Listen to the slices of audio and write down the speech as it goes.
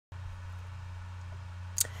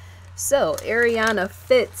So, Arianna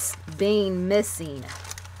Fitz being missing.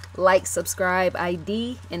 Like, subscribe,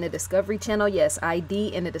 ID in the Discovery Channel. Yes, ID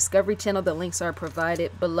in the Discovery Channel. The links are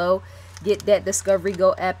provided below. Get that Discovery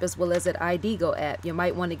Go app as well as that ID Go app. You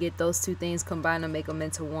might want to get those two things combined and make them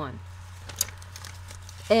into one.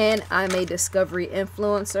 And I'm a Discovery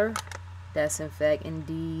influencer. That's in fact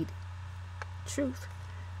indeed truth.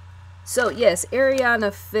 So yes,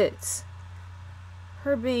 Arianna Fitz,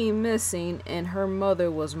 her being missing, and her mother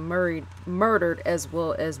was murdered as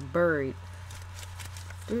well as buried.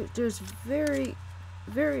 There's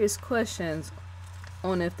various questions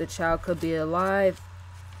on if the child could be alive.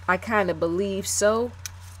 I kind of believe so.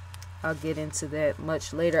 I'll get into that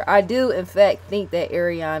much later. I do in fact think that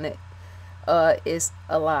Arianna is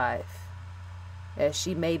alive, as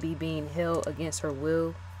she may be being held against her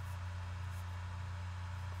will.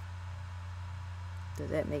 Does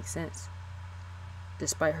that make sense?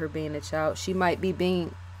 Despite her being a child, she might be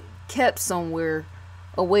being kept somewhere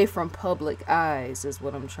away from public eyes, is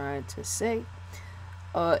what I'm trying to say.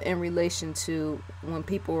 In relation to when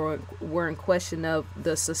people were in question of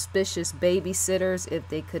the suspicious babysitters, if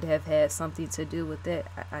they could have had something to do with that,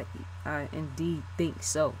 I indeed think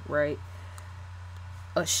so, right?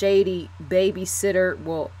 A shady babysitter,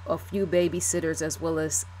 well, a few babysitters, as well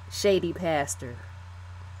as shady pastor.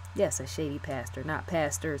 Yes, a shady pastor, not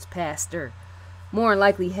pastors, pastor. More than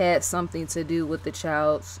likely had something to do with the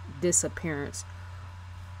child's disappearance.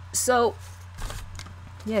 So,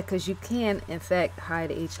 yeah, because you can, in fact,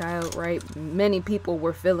 hide a child, right? Many people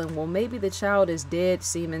were feeling, well, maybe the child is dead,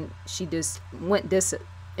 seeming she just went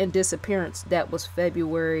in disappearance. That was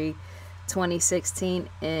February 2016,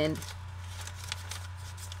 and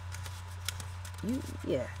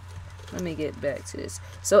yeah, let me get back to this.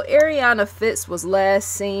 So Arianna Fitz was last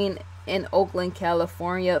seen in Oakland,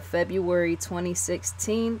 California, February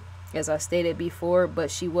 2016, as I stated before, but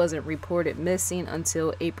she wasn't reported missing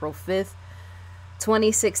until April 5th,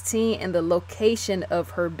 2016, and the location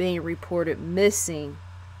of her being reported missing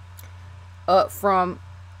up from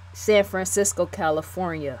San Francisco,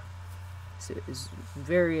 California. So it's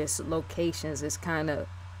various locations. It's kind of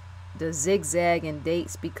the zigzag in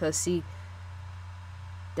dates, because see,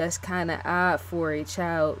 that's kind of odd for a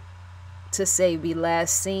child to say be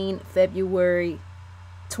last seen February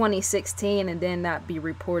 2016 and then not be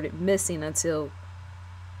reported missing until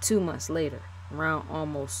 2 months later, around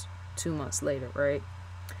almost 2 months later, right?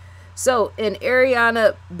 So in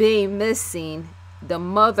Arianna being missing, the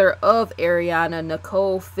mother of Arianna,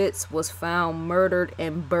 Nicole Fitz, was found murdered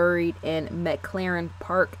and buried in McLaren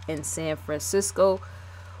Park in San Francisco,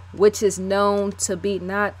 which is known to be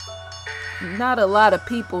not a lot of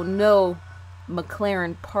people know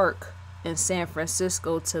McLaren Park in San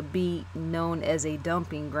Francisco to be known as a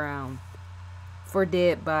dumping ground for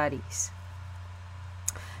dead bodies.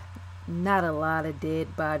 Not a lot of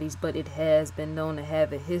dead bodies, but it has been known to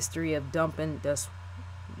have a history of dumping. That's,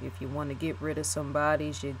 if you want to get rid of some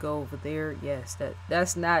bodies, you go over there. Yes,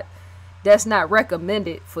 that's not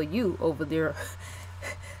recommended for you over there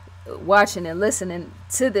watching and listening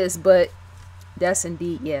to this, but that's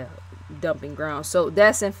indeed, yeah, dumping ground. So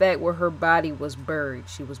that's in fact where her body was buried.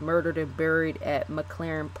 She was murdered and buried at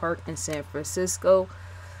McLaren Park in San Francisco.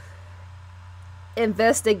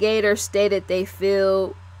 Investigators stated they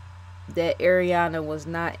feel that Arianna was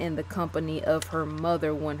not in the company of her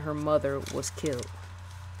mother when her mother was killed.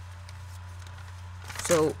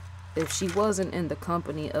 So if she wasn't in the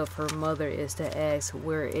company of her mother, is to ask,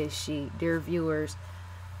 where is she? Dear viewers,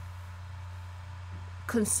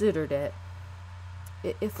 consider that.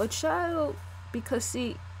 If a child, because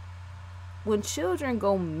see, when children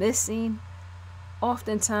go missing,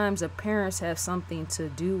 oftentimes the parents have something to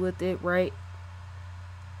do with it, right?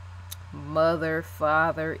 Mother,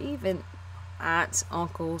 father, even aunts,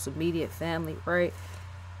 uncles, immediate family, right?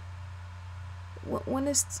 When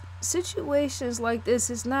it's situations like this,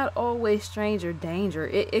 it's not always stranger danger.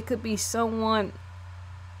 It could be someone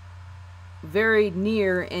very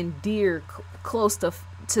near and dear, close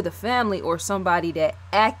to the family, or somebody that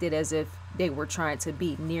acted as if they were trying to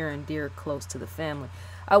be near and dear, close to the family.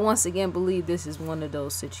 I once again believe this is one of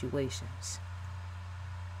those situations.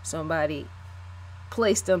 Somebody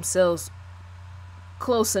placed themselves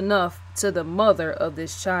close enough to the mother of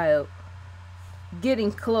this child,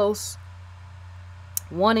 getting close,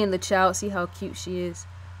 wanting the child, see how cute she is,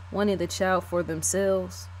 wanting the child for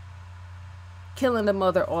themselves, killing the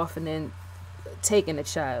mother off, and then taking the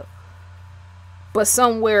child. But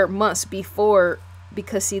somewhere months before,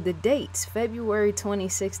 because see the dates, February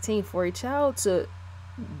 2016, for a child to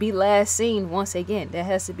be last seen, once again, that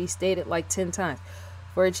has to be stated like 10 times.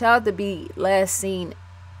 For a child to be last seen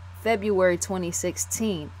February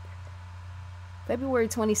 2016, February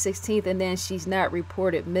 2016, and then she's not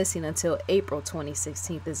reported missing until April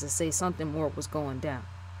 2016, is to say something more was going down.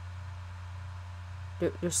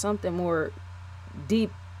 There's something more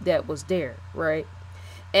deep that was there, right?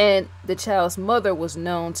 And the child's mother was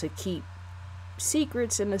known to keep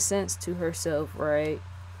secrets in a sense to herself, right?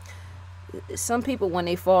 Some people, when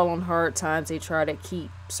they fall on hard times, they try to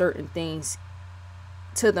keep certain things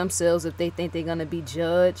to themselves if they think they're going to be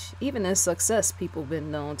judged. Even in success, people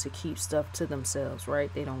been known to keep stuff to themselves,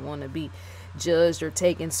 right? They don't want to be judged or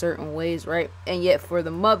taken certain ways, right? And yet for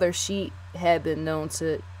the mother, she had been known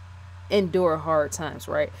to endure hard times,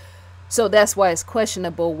 right? So that's why it's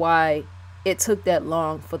questionable why it took that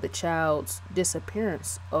long for the child's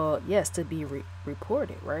disappearance, yes, to be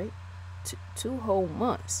reported, right? 2 whole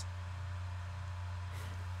months.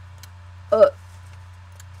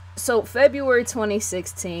 So February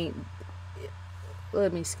 2016,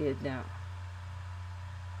 let me skip down.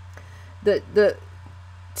 The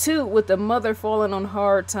two, with the mother falling on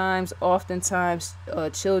hard times, oftentimes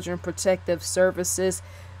children protective services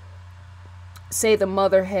say the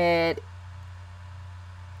mother had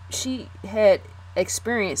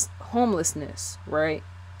experienced homelessness, right,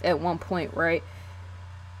 at one point, right?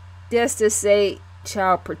 That's to say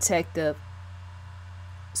child protective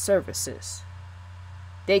services,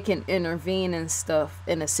 they can intervene and stuff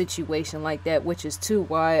in a situation like that, which is too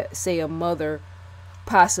why, say, a mother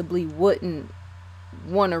possibly wouldn't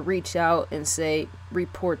want to reach out and say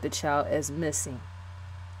report the child as missing,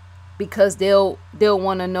 because they'll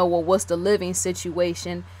want to know, well, what's the living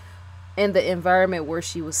situation in the environment where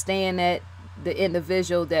she was staying at, the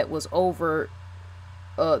individual that was over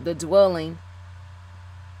the dwelling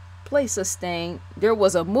place of staying. There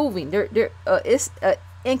was a moving it's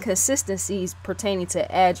inconsistencies pertaining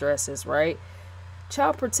to addresses, right?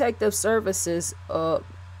 Child protective services,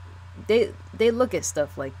 they look at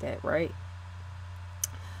stuff like that, right?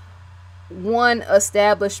 One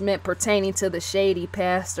establishment pertaining to the shady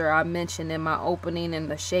pastor I mentioned in my opening,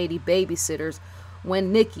 and the shady babysitters,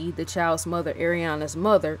 when Nikki, the child's mother, Arianna's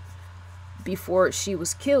mother, before she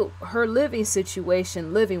was killed, her living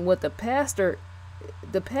situation, living with the pastor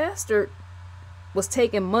was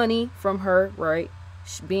taking money from her, right?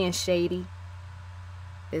 Being shady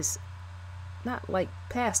is not like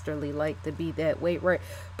pastorly, like to be that way, right?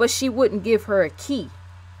 But she wouldn't give her a key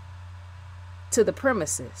to the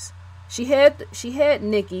premises. She had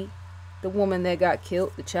Nikki, the woman that got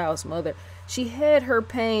killed, the child's mother. She had her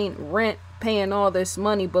paying rent, paying all this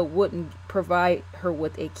money, but wouldn't provide her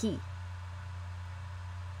with a key.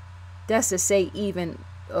 That's to say, even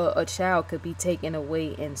a child could be taken away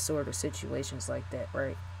in sort of situations like that,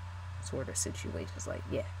 right? Sort of situations like,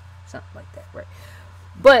 yeah, something like that, right?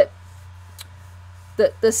 But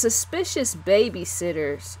the suspicious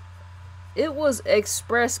babysitters, it was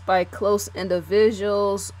expressed by close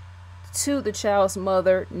individuals to the child's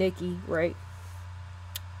mother, Nikki, right?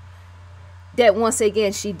 That once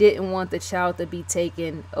again, she didn't want the child to be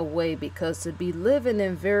taken away, because to be living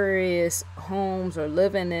in various homes, or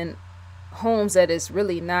living in homes that is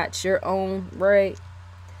really not your own, right?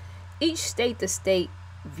 Each state to state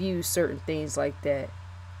views certain things like that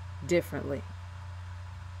differently.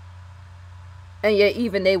 And yet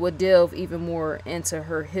even they would delve even more into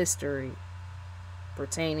her history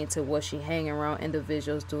pertaining to, was she hanging around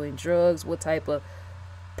individuals doing drugs, what type of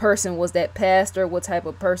person was that pastor, what type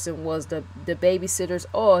of person was the babysitters,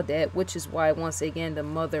 all that, which is why once again the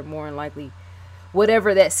mother, more than likely,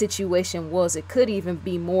 whatever that situation was, it could even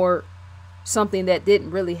be more something that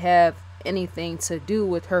didn't really have anything to do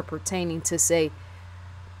with her pertaining to, say,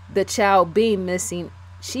 the child being missing.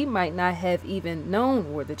 She might not have even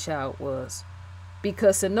known where the child was,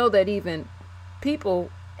 because to know that even people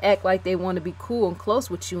act like they want to be cool and close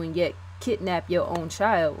with you and yet kidnap your own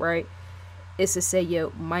child, right? It's to say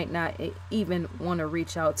you might not even want to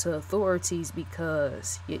reach out to authorities,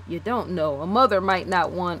 because you don't know. A mother might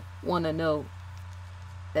not want to know,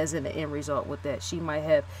 as in the end result with that. She might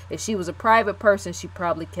have, if she was a private person, she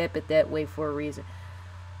probably kept it that way for a reason.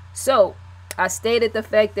 So I stated the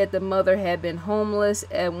fact that the mother had been homeless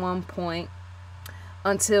at one point,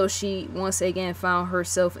 until she once again found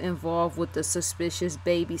herself involved with the suspicious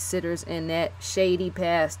babysitters and that shady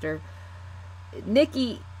pastor.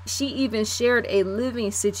 Nikki, she even shared a living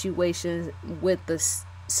situation with the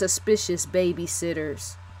suspicious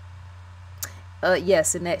babysitters.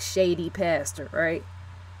 Yes, and that shady pastor, right?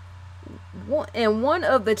 And one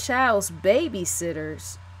of the child's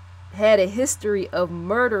babysitters had a history of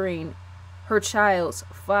murdering her child's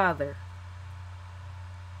father.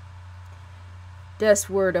 That's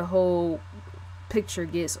where the whole picture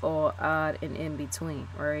gets all odd and in between,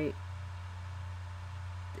 right?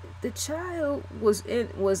 The child was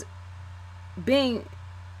being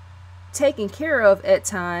taken care of at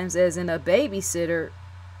times, as in a babysitter.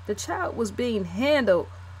 The child was being handled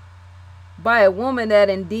by a woman that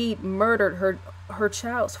indeed murdered her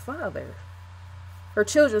child's father, her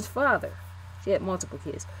children's father. She had multiple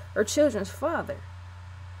kids. Her children's father.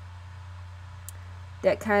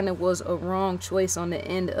 That kind of was a wrong choice on the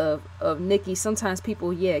end of Nikki. Sometimes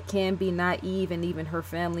people, can be naive, and even her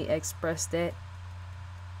family expressed that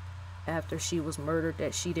after she was murdered,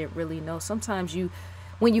 that she didn't really know. Sometimes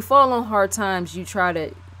when you fall on hard times, you try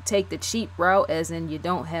to take the cheap route, as in you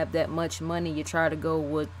don't have that much money. You try to go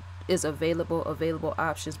with is available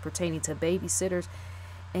options pertaining to babysitters,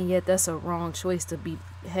 and yet that's a wrong choice to be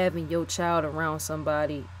having your child around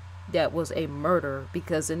somebody that was a murderer,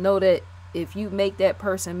 because to know that if you make that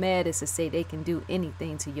person mad, is to say they can do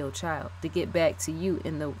anything to your child to get back to you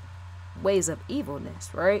in the ways of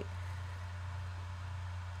evilness, right?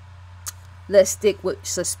 Let's stick with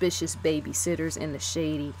suspicious babysitters and the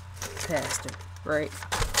shady pastor, right?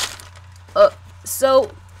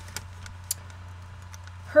 So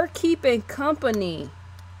her keeping company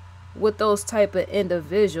with those type of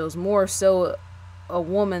individuals, more so a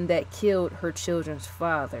woman that killed her children's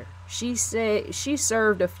father. She said she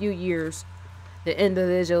served a few years, the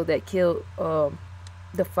individual that killed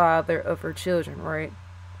the father of her children, right?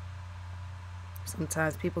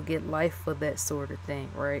 Sometimes people get life for that sort of thing,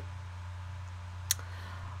 right?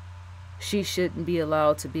 She shouldn't be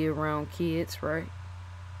allowed to be around kids, right?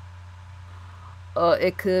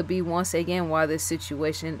 It could be, once again, why this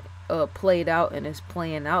situation played out and is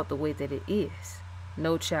playing out the way that it is.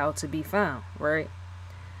 No child to be found, right?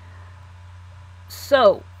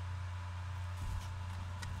 So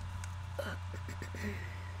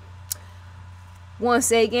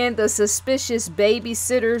once again, the suspicious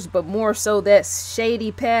babysitters, but more so that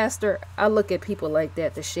shady pastor. I look at people like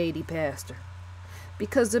that, the shady pastor,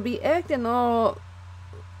 because to be acting all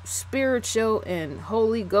spiritual and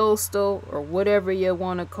Holy Ghostal, or whatever you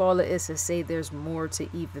want to call it, is to say there's more to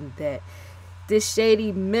even that. This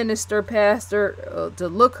shady minister pastor, to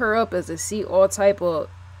look her up is to see all type of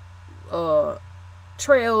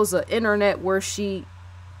trails of internet where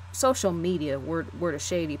social media where the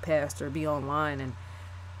shady pastor be online, and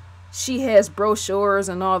she has brochures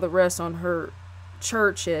and all the rest on her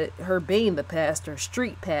church, at her being the pastor,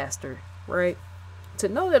 street pastor, right? To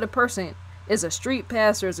know that a person is a street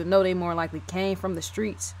pastor is to know they more likely came from the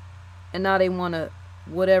streets, and now they want to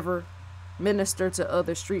whatever minister to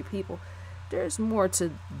other street people. There's more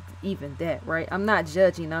to even that, right? I'm not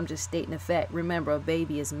judging, I'm just stating a fact. Remember, a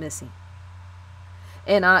baby is missing.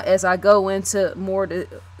 And as I go into more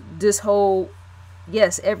this whole,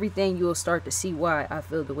 yes, everything, you will start to see why I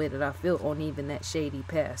feel the way that I feel on even that shady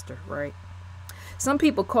pastor, right? Some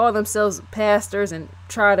people call themselves pastors and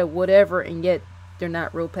try to whatever, and yet they're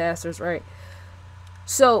not real pastors, right?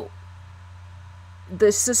 So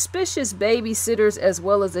the suspicious babysitters as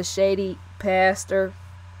well as the shady pastor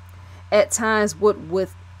at times would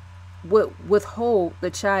withhold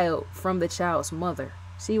the child from the child's mother.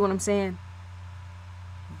 See what I'm saying?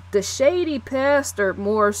 The shady pastor,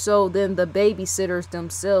 more so than the babysitters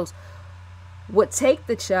themselves, would take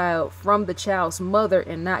the child from the child's mother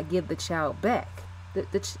and not give the child back.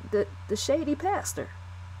 The shady pastor.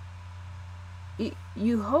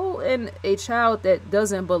 You hold in a child that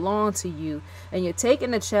doesn't belong to you, and you're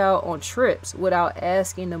taking the child on trips without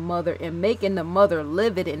asking the mother, and making the mother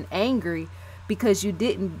livid and angry because you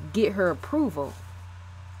didn't get her approval.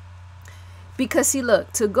 Because see,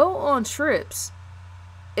 look, to go on trips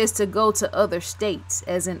is to go to other states,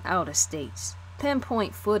 as in out of states,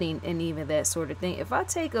 pinpoint footing, and even that sort of thing. If I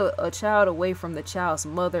take a child away from the child's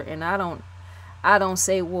mother, and I don't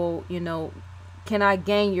say, well, can I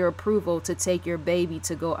gain your approval to take your baby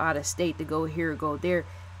to go out of state, to go here, go there?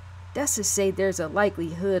 That's to say there's a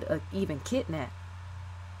likelihood of even kidnap.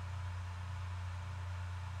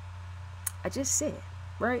 I just said,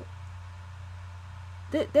 right?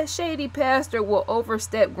 That shady pastor will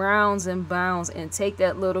overstep grounds and bounds and take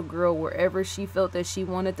that little girl wherever she felt that she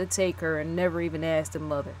wanted to take her, and never even ask the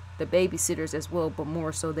mother. The babysitters as well, but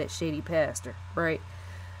more so that shady pastor, right?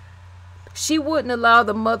 She wouldn't allow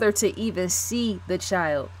the mother to even see the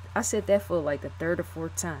child. I said that for like the third or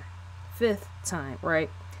fourth time. Fifth time, right?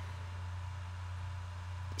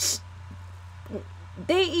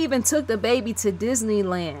 They even took the baby to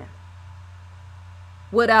Disneyland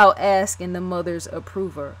without asking the mother's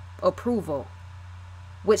approval,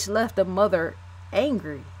 which left the mother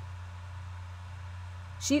angry.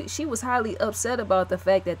 She was highly upset about the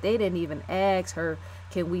fact that they didn't even ask her,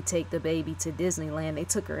 can we take the baby to Disneyland? They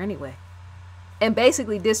took her anyway, and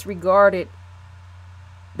basically disregarded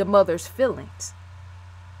the mother's feelings.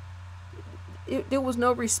 There was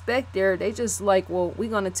no respect there. They just like, well, we're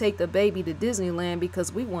going to take the baby to Disneyland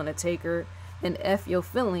because we want to take her, and F your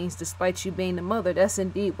feelings despite you being the mother. That's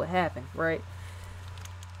indeed what happened, right?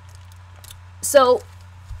 So,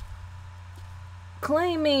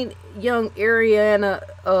 claiming young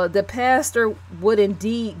Arianna, the pastor would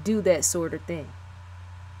indeed do that sort of thing.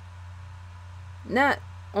 Not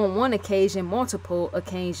on one occasion, multiple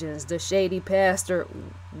occasions, the shady pastor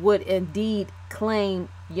would indeed claim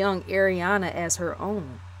young Arianna as her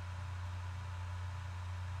own.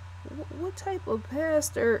 What type of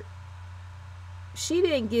pastor? She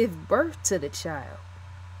didn't give birth to the child.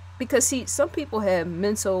 Because see, some people have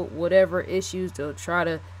mental whatever issues. They'll try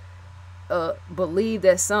to believe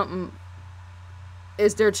that something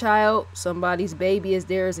is their child, somebody's baby is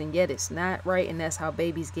theirs, and yet it's not, right? And that's how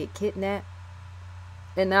babies get kidnapped.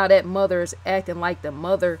 And now that mother is acting like the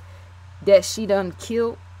mother that she done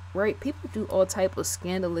killed, right? People do all type of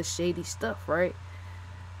scandalous, shady stuff, right?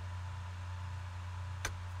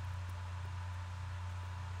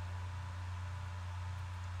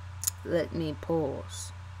 Let me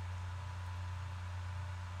pause.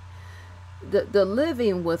 The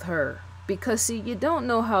living with her, because see, you don't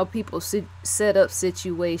know how people set up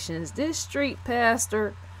situations. This street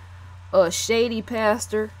pastor, a shady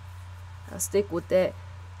pastor, I'll stick with that.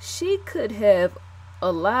 She could have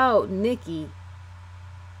allowed Nikki,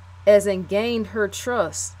 as in gained her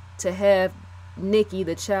trust, to have Nikki,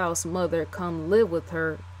 the child's mother, come live with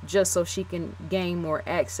her just so she can gain more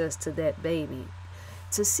access to that baby.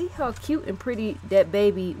 To see how cute and pretty that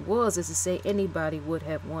baby was is to say anybody would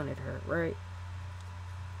have wanted her, right?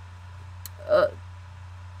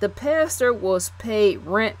 The pastor was paid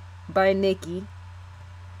rent by Nikki.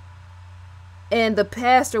 And the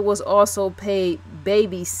pastor was also paid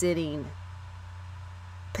babysitting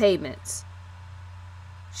payments.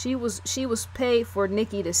 She was paid for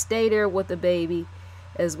Nikki to stay there with the baby,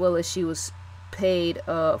 as well as she was paid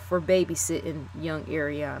for babysitting young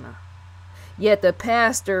Arianna. Yet the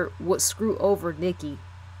pastor would screw over Nikki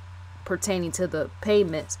pertaining to the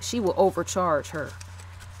payments. She would overcharge her,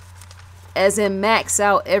 as in max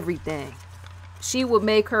out everything. She would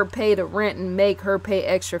make her pay the rent and make her pay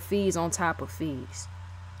extra fees on top of fees,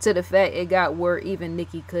 to the fact it got where even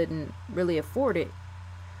Nikki couldn't really afford it.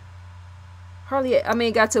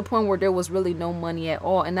 It got to a point where there was really no money at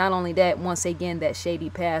all. And not only that, once again, that shady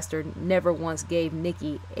pastor never once gave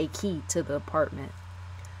Nikki a key to the apartment.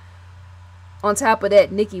 On top of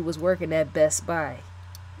that, Nikki was working at Best Buy.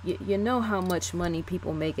 You know how much money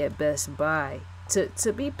people make at Best Buy.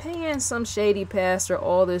 To be paying some shady pastor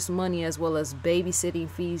all this money, as well as babysitting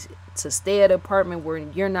fees to stay at an apartment where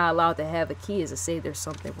you're not allowed to have a key, is to say there's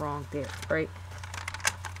something wrong there, right?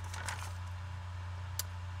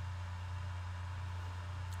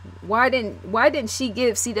 Why didn't she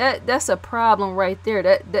give? See, that's a problem right there.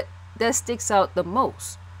 That sticks out the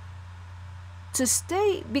most. To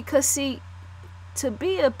stay, because see, to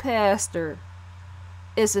be a pastor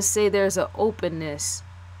is to say there's an openness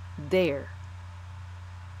there.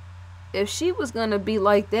 If she was going to be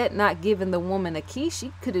like that, not giving the woman a key,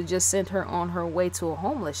 she could have just sent her on her way to a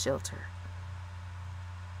homeless shelter.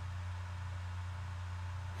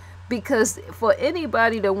 Because for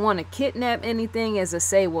anybody to want to kidnap anything is to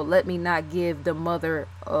say, well, let me not give the mother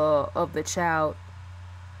of the child,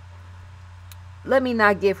 let me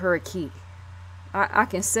not give her a key. I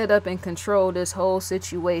can set up and control this whole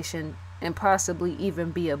situation and possibly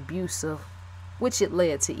even be abusive, which it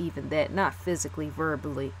led to even that, not physically,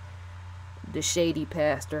 verbally. The shady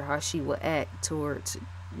pastor, how she would act towards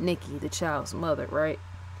Nikki, the child's mother, right?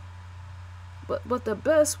 But the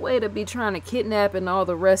best way to be trying to kidnap and all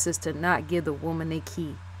the rest is to not give the woman a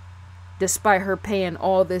key, despite her paying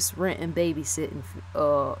all this rent and babysitting,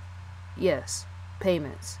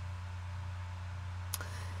 payments.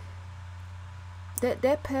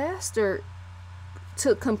 That pastor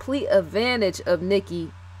took complete advantage of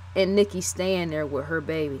Nikki and Nikki staying there with her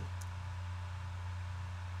baby.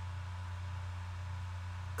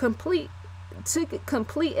 Took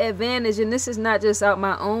complete advantage, and this is not just out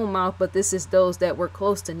my own mouth, but this is those that were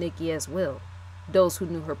close to Nikki as well, those who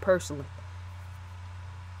knew her personally.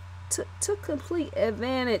 Took complete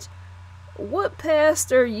advantage. What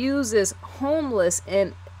pastor uses homeless,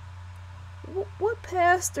 and what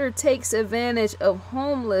pastor takes advantage of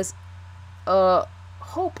homeless,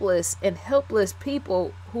 hopeless and helpless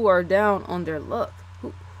people who are down on their luck?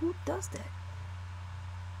 Who does that?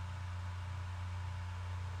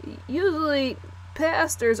 Usually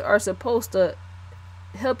pastors are supposed to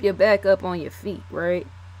help you back up on your feet, right?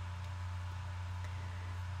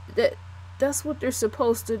 That's what they're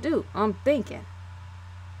supposed to do, I'm thinking.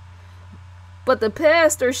 But the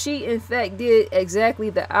pastor, she in fact did exactly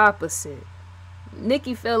the opposite.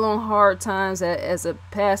 Nikki fell on hard times as a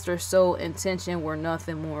pastor's sole intention were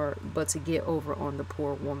nothing more but to get over on the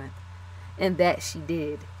poor woman. And that she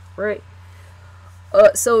did, right?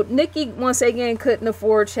 So Nikki once again couldn't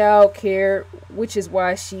afford child care, which is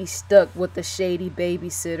why she stuck with the shady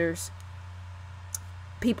babysitters.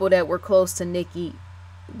 People that were close to Nikki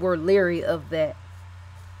were leery of that.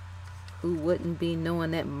 Who wouldn't be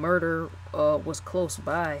knowing that murder was close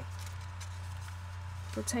by,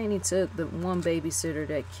 pertaining to the one babysitter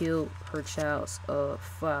that killed her child's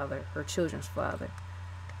father, her children's father.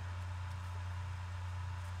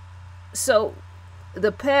 So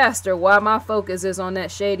the pastor, why my focus is on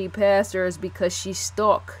that shady pastor, is because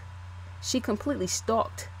she completely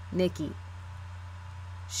stalked Nikki.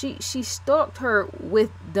 She stalked her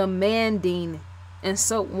with demanding and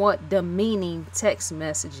somewhat demeaning text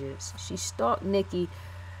messages. She stalked Nikki,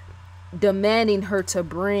 demanding her to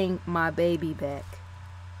bring my baby back.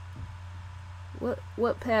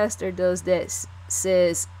 What pastor does that?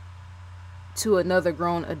 Says to another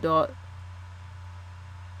grown adult?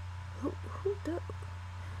 Who does?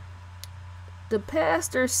 The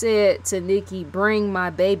pastor said to Nikki, bring my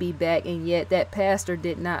baby back, and yet that pastor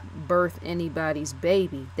did not birth anybody's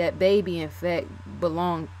baby. That baby, in fact,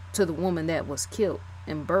 belonged to the woman that was killed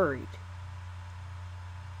and buried.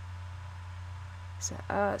 It's an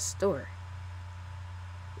odd story.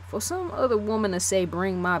 For some other woman to say,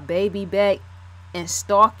 bring my baby back, and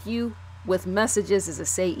stalk you with messages as to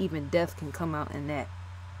say even death can come out in that.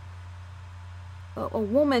 A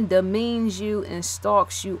woman demeans you and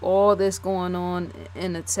stalks you, all this going on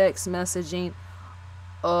in the text messaging,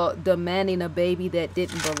 demanding a baby that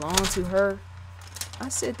didn't belong to her. I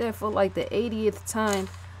said that for like the 80th time.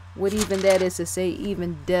 What even that is to say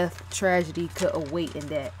even death, tragedy could await in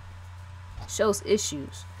that. Shows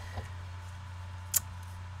issues.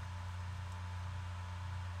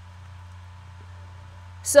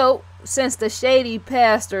 So, since the shady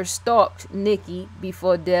pastor stalked Nikki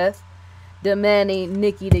before death, demanding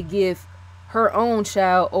Nikki to give her own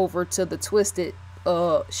child over to the twisted,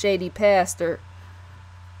 shady pastor,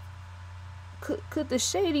 could the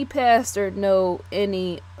shady pastor know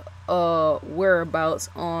any whereabouts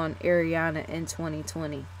on Arianna in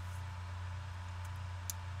 2020?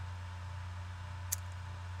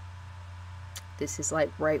 This is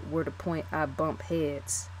like right where the point I bump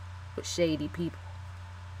heads with shady people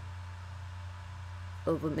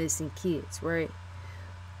over missing kids, right?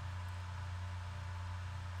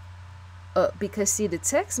 Because see, the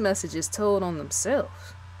text messages told on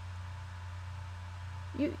themselves.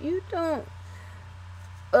 You don't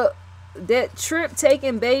that trip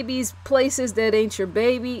taking babies places that ain't your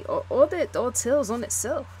baby, all that all tells on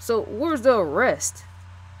itself. So where's the arrest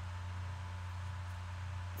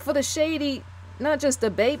for the shady, not just the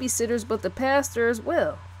babysitters but the pastor as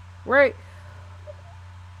well, right?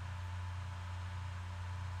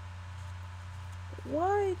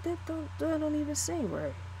 Why that don't even seem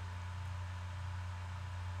right?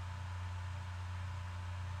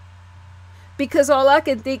 Because all I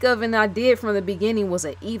could think of and I did from the beginning was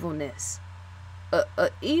an evilness. A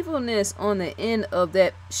evilness on the end of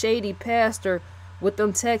that shady pastor with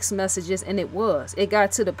them text messages, and it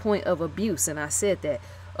got to the point of abuse, and I said that.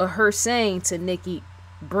 Her saying to Nikki,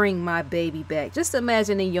 bring my baby back. Just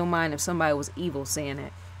imagine in your mind if somebody was evil saying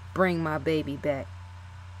that. Bring my baby back.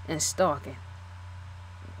 And stalking.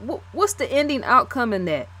 What's the ending outcome in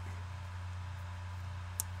that?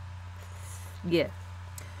 Yeah.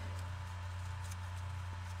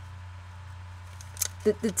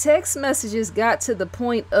 The text messages got to the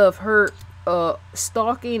point of her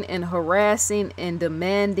stalking and harassing and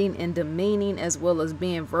demanding and demeaning, as well as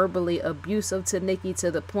being verbally abusive to Nikki, to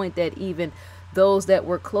the point that even those that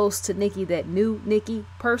were close to Nikki, that knew Nikki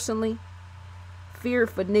personally, feared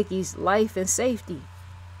for Nikki's life and safety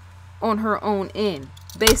on her own end,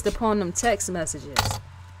 based upon them text messages,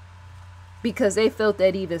 because they felt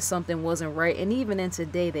that even something wasn't right. And even in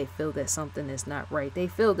today, they feel that something is not right. They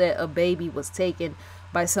feel that a baby was taken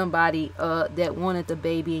by somebody that wanted the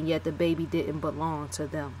baby, and yet the baby didn't belong to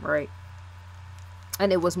them, right?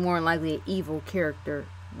 And it was more likely an evil character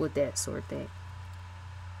with that sort of thing.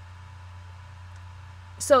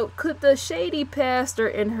 So could the shady pastor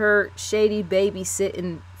and her shady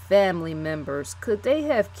babysitting family members, could they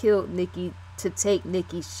have killed Nikki to take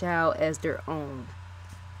Nikki's child as their own?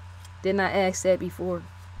 Didn't I ask that before?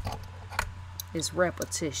 It's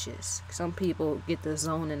repetitious. Some people get the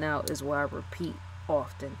zoning out, is why I repeat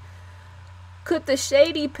often. Could the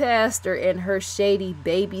shady pastor and her shady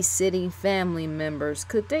babysitting family members,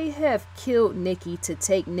 could they have killed Nikki to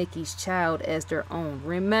take Nikki's child as their own?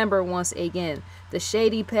 Remember, once again, the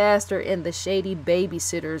shady pastor and the shady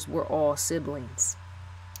babysitters were all siblings.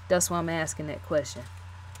 That's why I'm asking that question.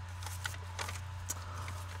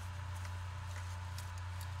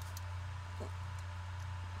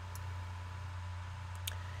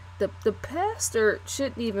 The pastor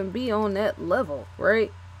shouldn't even be on that level,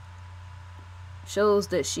 right? Shows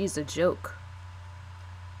that she's a joke.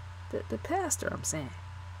 The pastor, I'm saying.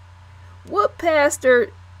 What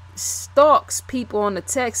pastor stalks people on a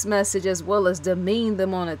text message as well as demean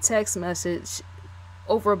them on a text message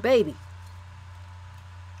over a baby?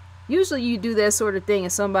 Usually you do that sort of thing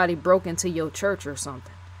if somebody broke into your church or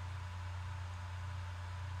something.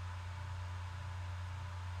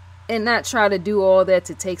 And not try to do all that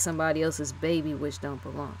to take somebody else's baby which don't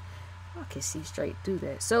belong. I can see straight through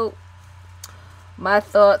that. So my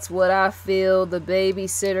thoughts, what I feel, the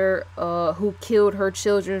babysitter who killed her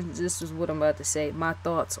children, this is what I'm about to say. My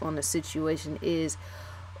thoughts on the situation is,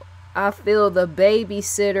 I feel the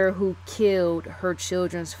babysitter who killed her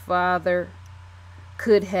children's father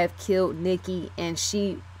could have killed Nikki, and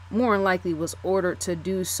she more than likely was ordered to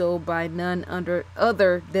do so by none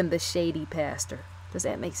other than the shady pastor. Does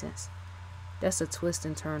that make sense? That's a twist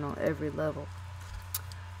and turn on every level.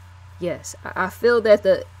 Yes, I feel that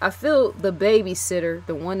the babysitter,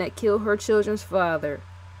 the one that killed her children's father,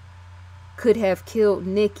 could have killed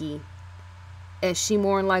Nikki, and she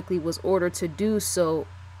more than likely was ordered to do so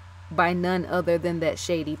by none other than that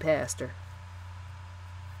shady pastor.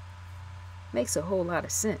 Makes a whole lot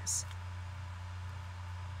of sense.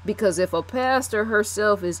 Because if a pastor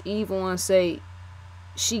herself is evil and say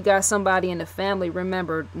she got somebody in the family,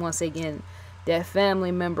 remember once again, that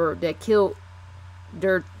family member that killed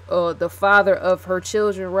the father of her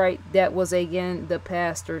children, right? That was again the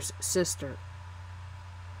pastor's sister.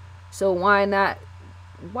 So why not?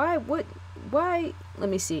 Why let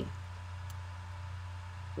me see.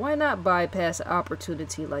 Why not bypass an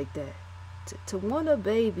opportunity like that? To want a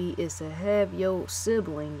baby is to have your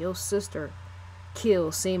sibling, your sister,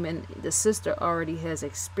 killed, seeming the sister already has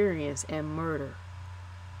experience in murder.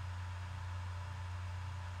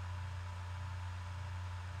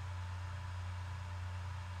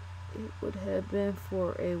 It would have been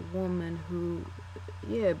for a woman who,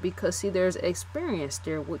 yeah, because see, there's experience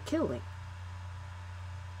there with killing.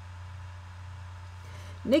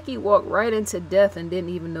 Nikki walked right into death and didn't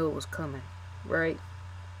even know it was coming, right?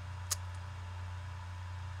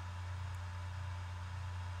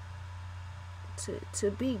 To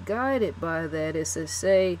be guided by that is to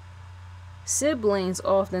say, siblings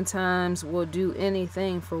oftentimes will do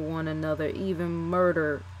anything for one another, even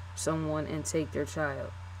murder someone and take their child.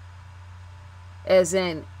 As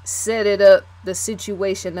in, set it up, the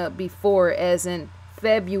situation up before, as in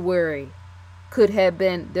February could have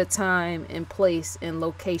been the time and place and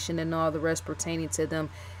location and all the rest pertaining to them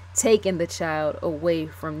taking the child away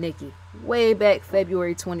from Nikki. Way back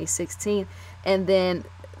February 2016, and then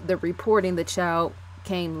the reporting the child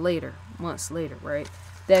came later, months later, right?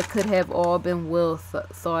 That could have all been well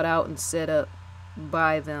thought out and set up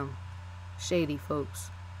by them shady folks,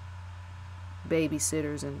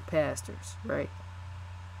 babysitters and pastors, right?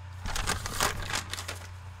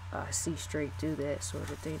 I see straight through that sort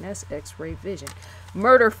of thing. That's X-ray vision.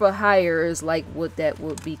 Murder for hire is like what that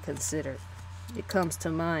would be considered. It comes to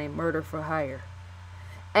mind, murder for hire.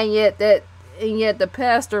 And yet the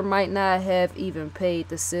pastor might not have even paid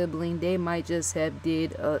the sibling. They might just have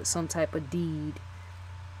did some type of deed,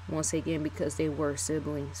 once again, because they were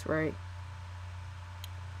siblings, right?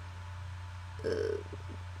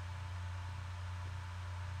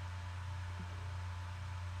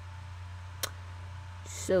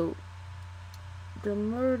 So the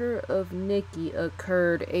murder of Nikki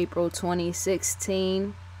occurred April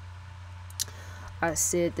 2016. I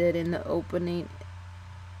said that in the opening.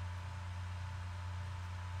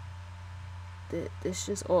 This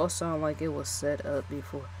just all sound like it was set up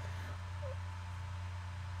before.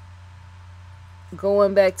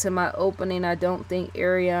 Going back to my opening, I don't think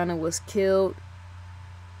Arianna was killed.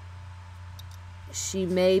 She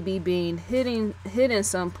may be being hidden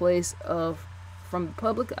someplace from the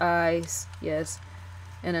public eyes, yes.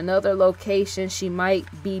 In another location, she may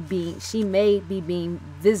be being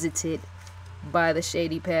visited by the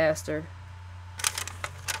shady pastor.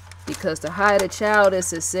 Because to hide a child is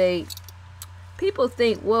to say, people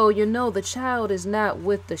think, well, you know, the child is not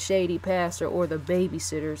with the shady pastor or the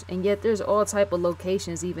babysitters, and yet there's all type of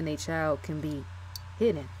locations even a child can be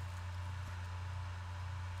hidden.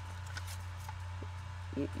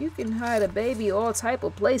 You can hide a baby all type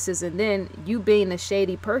of places, and then you being a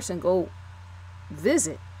shady person go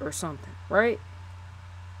visit or something, right?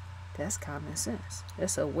 That's common sense.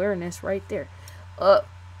 That's awareness right there.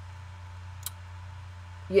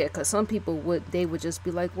 Yeah, because some people would just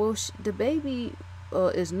be like, well, the baby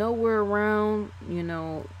is nowhere around.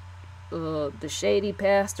 The shady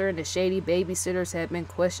pastor and the shady babysitters have been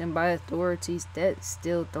questioned by authorities. That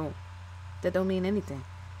don't mean anything,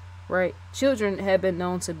 right? Children have been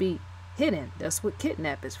known to be hidden. That's what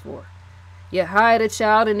kidnap is for. You hide a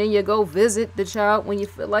child and then you go visit the child when you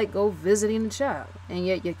feel like go visiting the child, and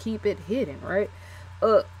yet you keep it hidden, right?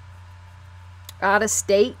 Out of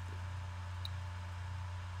state,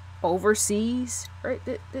 overseas, right?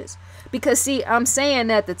 This because see, I'm saying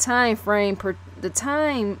that the time frame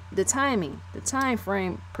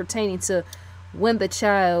pertaining to when the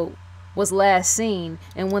child was last seen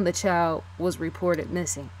and when the child was reported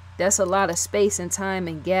missing. That's a lot of space and time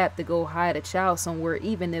and gap to go hide a child somewhere,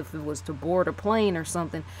 even if it was to board a plane or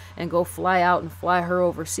something and go fly out and fly her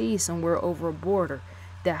overseas somewhere over a border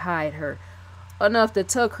to hide her. Enough to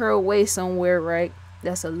tuck her away somewhere, right?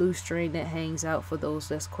 That's a loose string that hangs out for those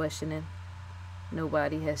that's questioning.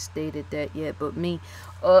 Nobody has stated that yet but me.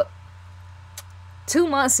 2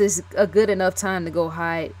 months is a good enough time to go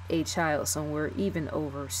hide a child somewhere, even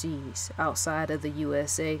overseas, outside of the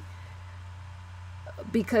USA.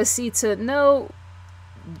 Because see, to know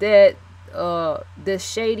that the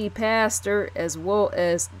shady pastor, as well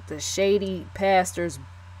as the shady pastor's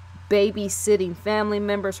babysitting family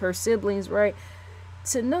members, her siblings, right?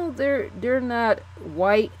 To know they're not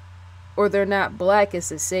white or they're not black is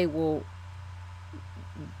to say, well,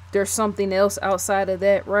 there's something else outside of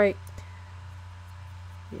that, right?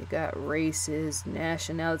 You got races,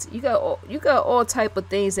 nationalities. You got all type of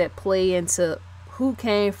things that play into who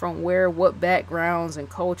came from where, what backgrounds and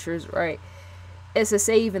cultures, right? It's to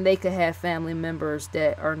say even they could have family members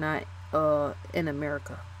that are not in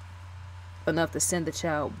America enough to send the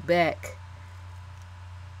child back.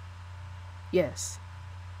 Yes.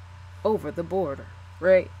 Over the border,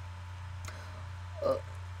 right?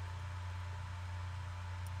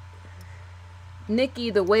 Nikki,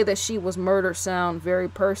 the way that she was murdered sound very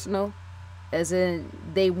personal, as in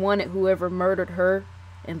they wanted whoever murdered her,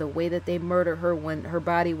 and the way that they murdered her, when her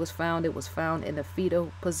body was found, it was found in a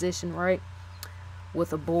fetal position, right?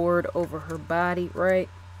 With a board over her body, right?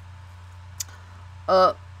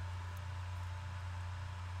 Yeah,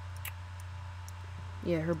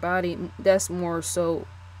 her body, that's more so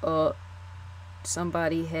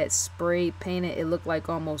somebody had spray painted. It looked like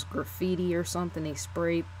almost graffiti or something. They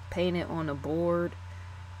spray painted on a board.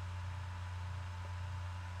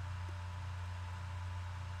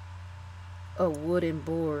 A wooden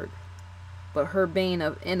board. But her being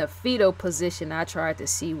in a fetal position, I tried to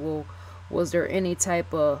see, well, was there any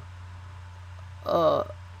type of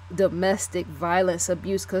domestic violence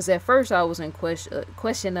abuse? Because at first I was in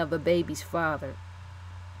question of the baby's father,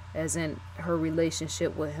 as in her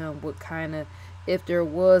relationship with him, what kind of, if there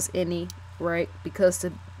was any, right? Because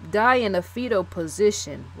to die in a fetal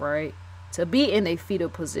position, right? To be in a fetal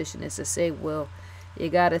position is to say, well, you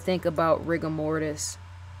got to think about rigor mortis,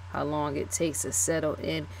 how long it takes to settle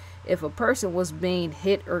in. If a person was being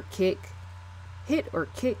hit or kicked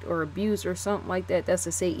or abused or something like that, that's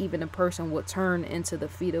to say even a person would turn into the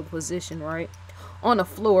fetal position, right? On the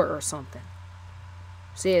floor or something.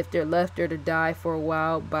 Say if they're left there to die for a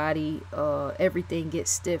while, body, everything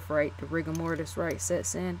gets stiff, right? The rigor mortis, right,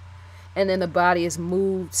 sets in. And then the body is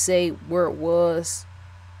moved, say, where it was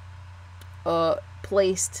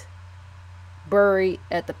placed, buried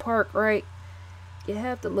at the park, right? You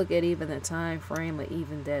have to look at even the time frame of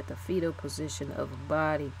even that, the fetal position of a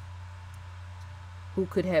body. Who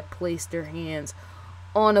could have placed their hands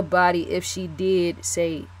on a body if she did,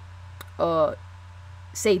 say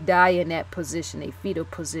die in that position, a fetal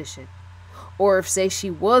position? Or if, say,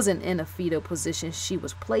 she wasn't in a fetal position, she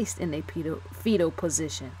was placed in a fetal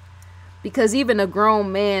position. Because even a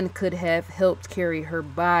grown man could have helped carry her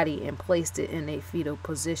body and placed it in a fetal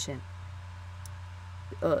position.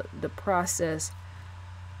 The process,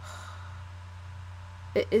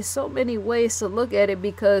 it's so many ways to look at it,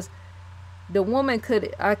 because the woman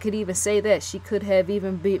I could even say that she could have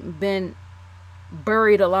even been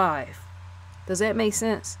buried alive. Does that make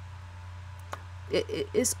sense?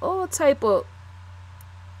 It's all type of,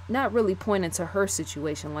 not really pointing to her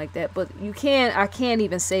situation like that, but I can't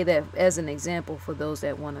even say that as an example for those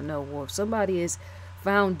that want to know. Well, if somebody is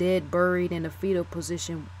found dead, buried in a fetal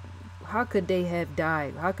position, how could they have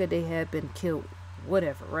died? How could they have been killed?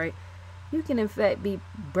 Whatever, right? You can in fact be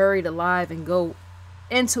buried alive and go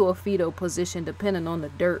into a fetal position depending on the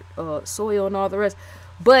dirt, soil, and all the rest.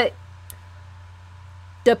 But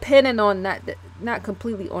depending on not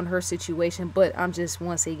completely on her situation, but I'm just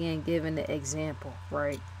once again giving the example,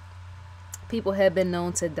 right? People have been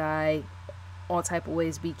known to die all type of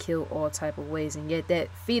ways, be killed all type of ways, and yet that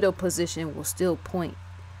fetal position will still point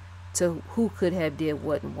to who could have did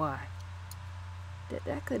what and why.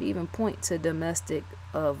 That could even point to domestic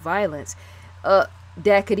violence.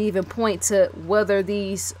 That could even point to whether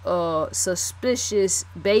these suspicious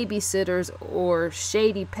babysitters or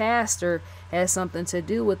shady pastor has something to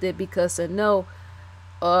do with it, because to know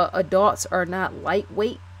adults are not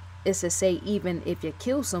lightweight is to say, even if you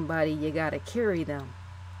kill somebody, you gotta carry them.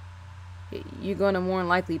 You're gonna more than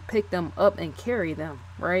likely pick them up and carry them,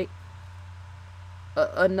 right?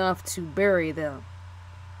 Enough to bury them.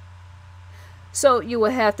 So you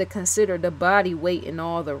would have to consider the body weight and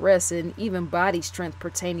all the rest, and even body strength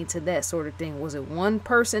pertaining to that sort of thing. Was it one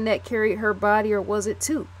person that carried her body, or was it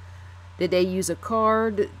two? Did they use a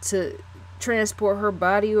car to transport her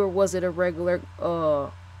body, or was it a regular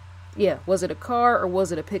was it a car, or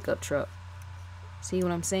was it a pickup truck? See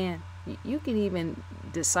what I'm saying? You can even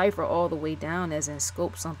decipher all the way down, as in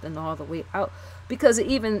scope something all the way out, because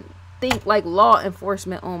even think like law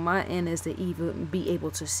enforcement on my end is to even be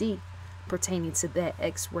able to see pertaining to that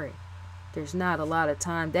x-ray. There's not a lot of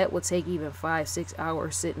time. That would take even 5-6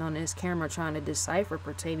 hours sitting on this camera trying to decipher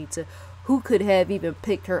pertaining to who could have even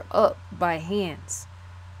picked her up by hands,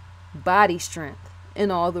 body strength, and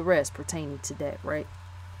all the rest pertaining to that, right?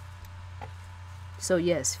 So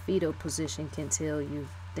yes, fetal position can tell you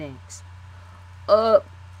things.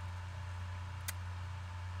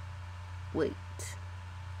 Wait.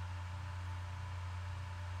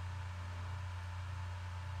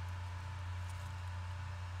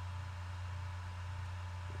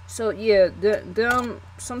 So yeah, them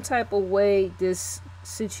some type of way, this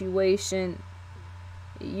situation,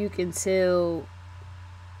 you can tell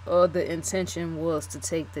the intention was to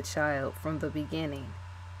take the child from the beginning.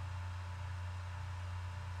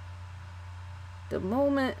 The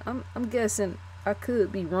moment, I'm guessing, I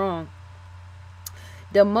could be wrong,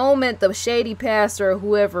 the moment the shady pastor or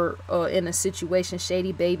whoever in a situation,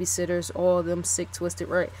 shady babysitters, all them sick, twisted,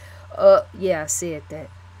 right? Yeah, I said that.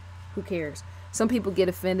 Who cares? Some people get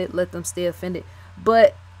offended, let them stay offended.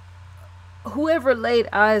 But whoever laid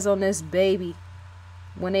eyes on this baby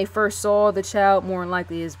when they first saw the child, more than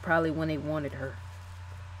likely is probably when they wanted her.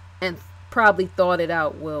 And probably thought it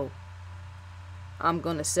out, well, I'm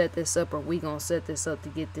going to set this up, or we going to set this up to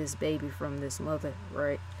get this baby from this mother,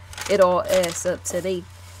 right? It all adds up today.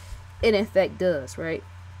 It in fact does, right?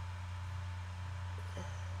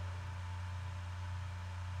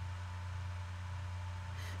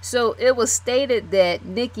 So it was stated that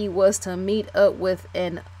Nikki was to meet up with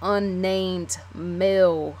an unnamed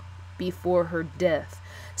male before her death.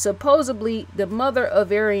 Supposedly, the mother of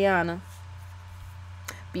Arianna,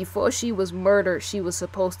 before she was murdered, she was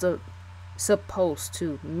supposed to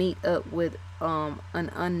meet up with an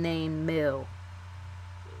unnamed male.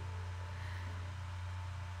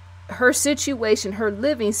 Her situation, her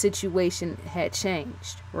living situation had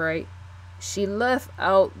changed, right? She left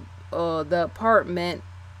out the apartment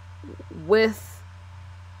with,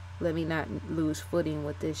 let me not lose footing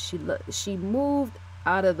with this, she moved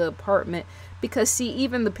out of the apartment because, see,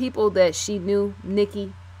 even the people that she knew,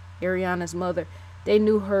 Nikki, Arianna's mother, they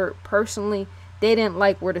knew her personally. They didn't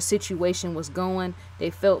like where the situation was going.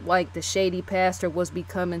 They felt like the shady pastor was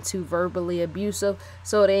becoming too verbally abusive,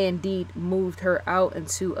 so they indeed moved her out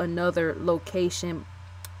into another location.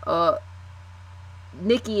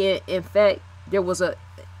 Nikki, in fact, there was a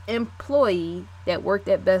employee that worked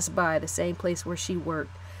at Best Buy, the same place where she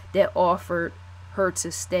worked, that offered her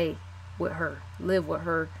to stay with her, live with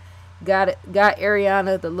her, got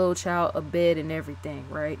Arianna, the little child, a bed and everything,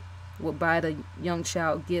 right? Would buy the young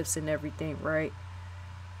child gifts and everything, right?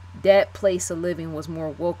 That place of living was more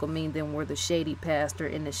welcoming than where the shady pastor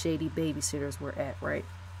and the shady babysitters were at, right?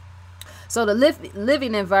 So the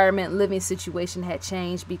living environment, living situation had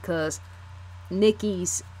changed because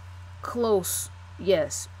Nikki's close,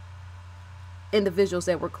 yes, individuals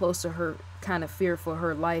that were close to her kind of feared for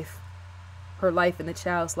her life and the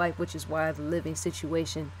child's life, which is why the living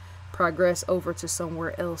situation progressed over to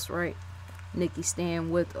somewhere else, right? Nikki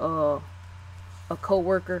staying with a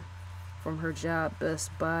co-worker from her job,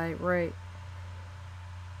 Best Buy, right?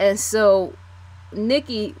 And so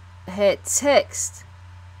Nikki had text.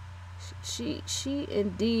 She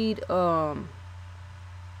indeed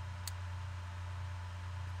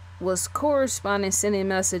was corresponding, sending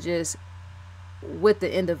messages with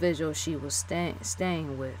the individual she was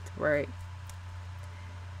staying with, right?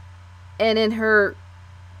 And in her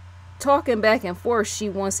talking back and forth, she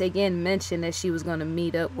once again mentioned that she was going to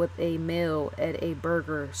meet up with a male at a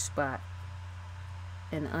burger spot.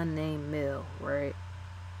 An unnamed male, right?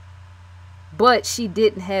 But she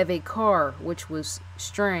didn't have a car, which was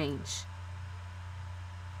strange.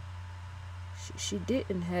 She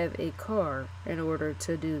didn't have a car in order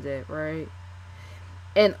to do that, right?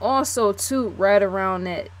 And also, too, right around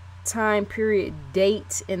that time period,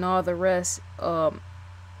 date, and all the rest,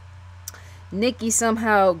 Nikki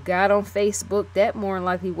somehow got on Facebook. That more than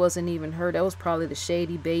likely wasn't even her. That was probably the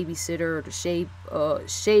shady babysitter, or the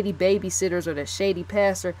shady babysitters, or the shady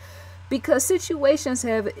pastor. Because situations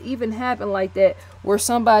have even happened like that, where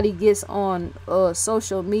somebody gets on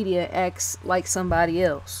social media and acts like somebody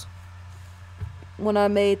else. When I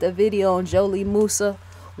made the video on Jolie Musa,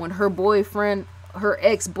 when her boyfriend, her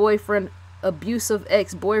ex-boyfriend, abusive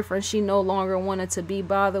ex-boyfriend, she no longer wanted to be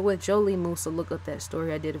bothered with. Jolie Musa, look up that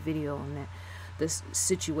story. I did a video on that, this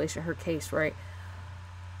situation, her case, right?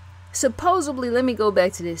 Supposedly, let me go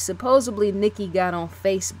back to this. Supposedly, Nikki got on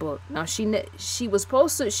Facebook. Now, she was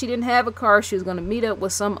supposed to, she didn't have a car. She was going to meet up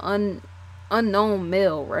with some unknown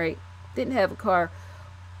male, right? Didn't have a car.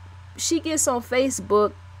 She gets on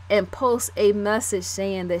Facebook and posts a message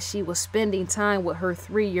saying that she was spending time with her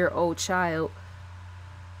 3-year-old child.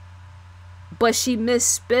 But she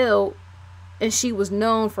misspelled, and she was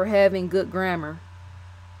known for having good grammar.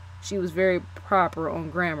 She was very proper on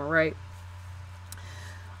grammar, right?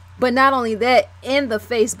 But not only that, in the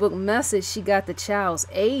Facebook message, she got the child's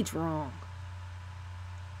age wrong.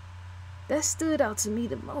 That stood out to me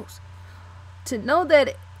the most. To know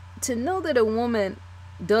that a woman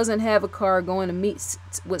doesn't have a car going to meet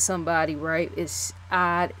with somebody, right? It's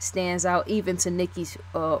odd, stands out. Even to Nikki's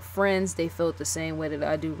friends, they felt the same way that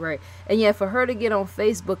I do, right? And yet for her to get on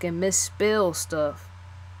Facebook and misspell stuff,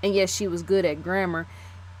 and yet she was good at grammar,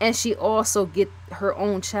 and she also get her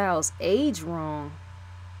own child's age wrong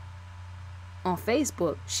on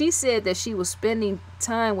Facebook. She said that she was spending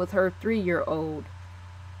time with her 3-year-old,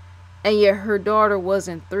 and yet her daughter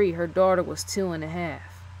wasn't 3, her daughter was 2.5,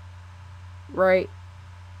 right?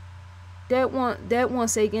 That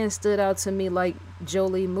once again stood out to me like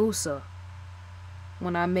Jolie Musa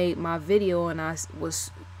when I made my video, and I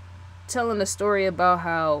was telling the story about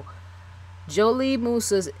how Jolie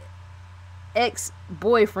Musa's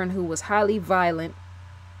ex-boyfriend, who was highly violent,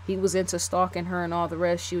 he was into stalking her and all the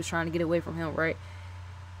rest, she was trying to get away from him, right?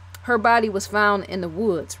 Her body was found in the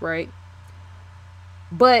woods, right?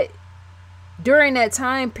 But during that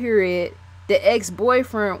time period, the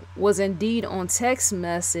ex-boyfriend was indeed on text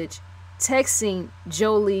message texting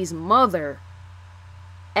Jolie's mother,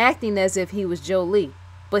 acting as if he was Jolie.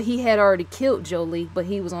 But he had already killed Jolie, but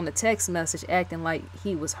he was on the text message acting like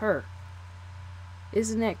he was her.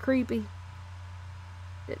 Isn't that creepy?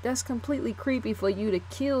 That's completely creepy, for you to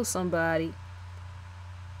kill somebody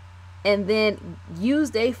and then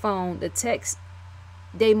use their phone to text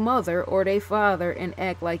their mother or their father and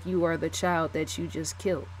act like you are the child that you just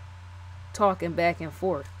killed. Talking back and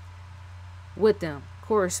forth with them,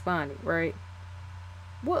 corresponding, right?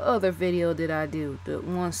 What other video did I do? The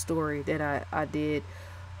one story that I did,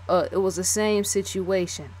 it was the same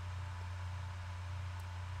situation.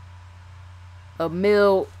 A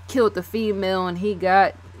male killed the female, and he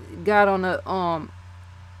got on the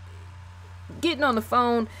getting on the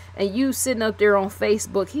phone, and you sitting up there on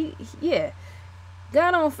Facebook. He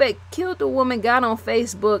killed the woman, got on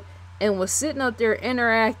Facebook, and was sitting up there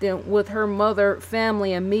interacting with her mother,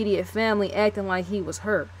 family, immediate family, acting like he was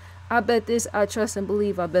her. I trust and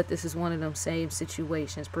believe, I bet this is one of them same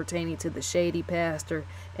situations pertaining to the shady pastor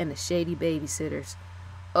and the shady babysitters.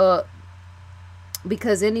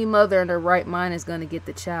 Because any mother in her right mind is going to get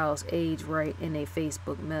the child's age right in a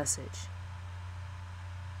Facebook message.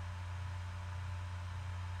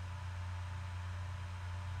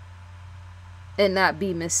 And not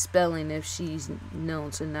be misspelling if she's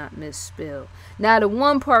known to not misspell. Now, the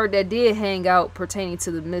one part that did hang out pertaining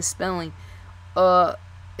to the misspelling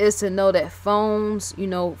is to know that phones,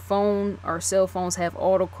 phone or cell phones have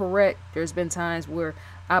autocorrect. There's been times where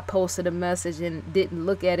I posted a message and didn't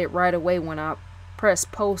look at it right away when I press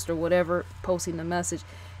post or whatever, posting the message,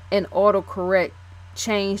 and autocorrect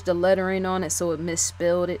changed the lettering on it, so it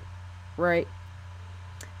misspelled it, right?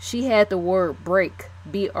 She had the word break,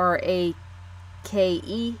 BRAKE,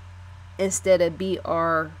 instead of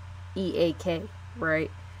BREAK,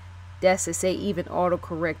 right? That's to say, even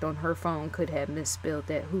autocorrect on her phone could have misspelled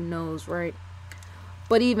that. Who knows, right?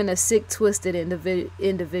 But even a sick, twisted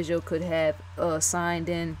individual could have signed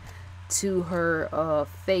in to her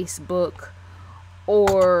Facebook,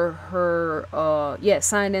 or her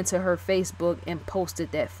signed into her Facebook and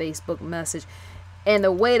posted that Facebook message. And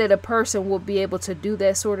the way that a person will be able to do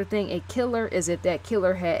that sort of thing, a killer, is if that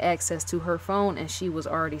killer had access to her phone and she was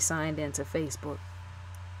already signed into Facebook.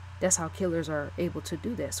 That's how killers are able to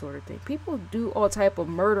do that sort of thing. People do all type of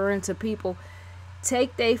murdering to people.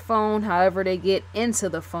 Take their phone, however they get into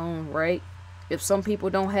the phone, right? If some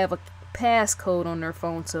people don't have a passcode on their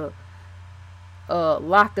phone to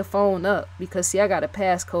lock the phone up, because see, I got a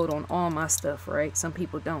passcode on all my stuff, right? Some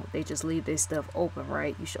people don't. They just leave their stuff open,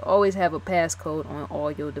 right? You should always have a passcode on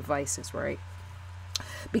all your devices, right?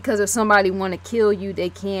 Because if somebody want to kill you, they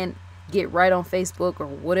can get right on Facebook or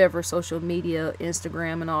whatever social media,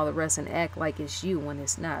 Instagram and all the rest, and act like it's you when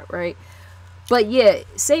it's not, right? But yeah,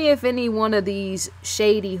 say if any one of these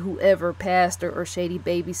shady whoever pastor or shady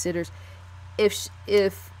babysitters,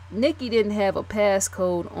 if Nikki didn't have a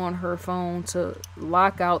passcode on her phone to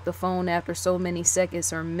lock out the phone after so many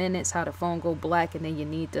seconds or minutes, how the phone go black and then you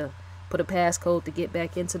need to put a passcode to get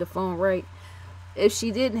back into the phone, right? If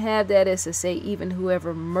she didn't have that, as to say, even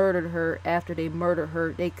whoever murdered her, after they murdered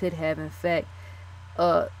her, they could have in fact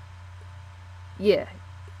got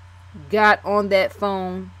on that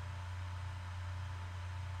phone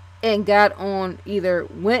and got on, either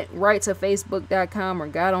went right to facebook.com or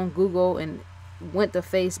got on Google and went to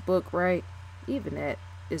Facebook, right? Even that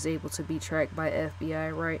is able to be tracked by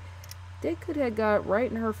FBI, right? They could have got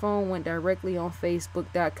right in her phone, went directly on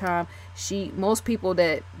facebook.com. Most people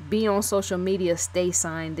that be on social media stay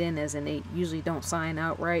signed in, as in they usually don't sign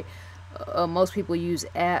out, right? Most people use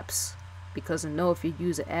apps, because I know if you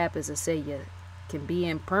use an app, as I say, you can be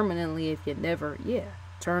in permanently if you never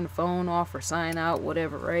turn the phone off or sign out,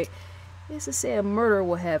 whatever, right? It's to say a murderer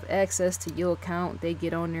will have access to your account. They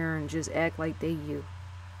get on there and just act like they you.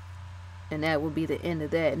 And that will be the end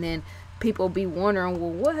of that. And then people be wondering,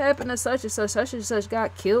 well, what happened to such and such? Such and such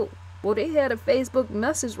got killed. Well, they had a Facebook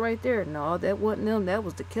message right there. No, that wasn't them. That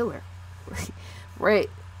was the killer. Right.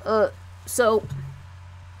 So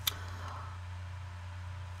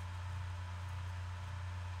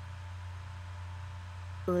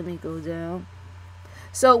let me go down.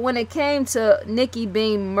 So when it came to Nikki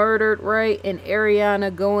being murdered, right, and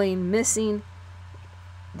Arianna going missing,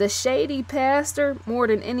 the shady pastor, more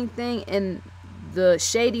than anything, and the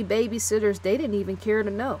shady babysitters, they didn't even care to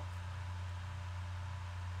know.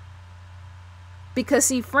 Because,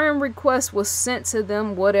 see, friend request was sent to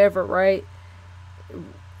them, whatever, right?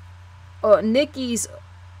 Nikki's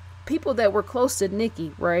people that were close to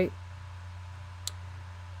Nikki, right?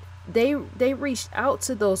 They reached out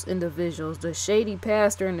to those individuals, the shady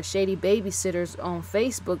pastor and the shady babysitters on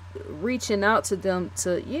Facebook, reaching out to them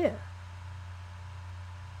to,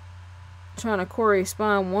 trying to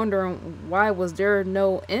correspond, wondering why was there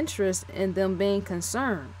no interest in them being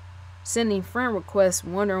concerned, sending friend requests,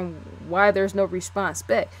 wondering why there's no response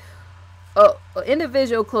back. An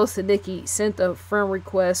individual close to Nikki sent a friend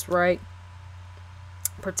request, right,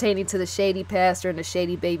 pertaining to the shady pastor and the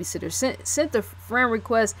shady babysitter, sent a friend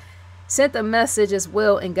request, sent a message as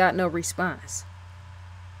well, and got no response.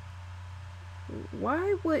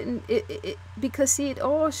 Why wouldn't it? Because, see, it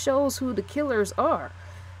all shows who the killers are.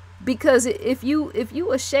 Because if you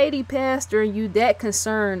a shady pastor and you that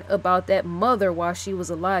concerned about that mother while she was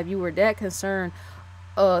alive, you were that concerned,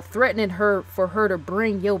 threatening her for her to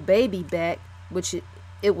bring your baby back, which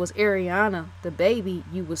it was Arianna, the baby.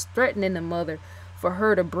 You was threatening the mother for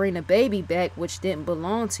her to bring the baby back, which didn't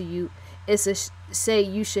belong to you. It's a say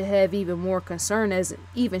you should have even more concern, as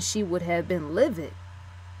even she would have been livid.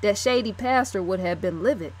 That shady pastor would have been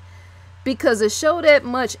livid, because to show that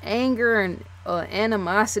much anger and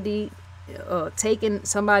animosity, taking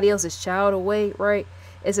somebody else's child away, right,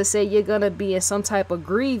 is to say you're gonna be in some type of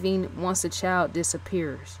grieving once the child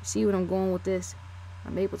disappears. See what I'm going with this?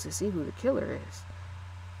 I'm able to see who the killer is.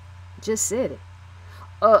 Just said it.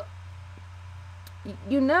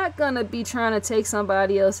 You're not gonna be trying to take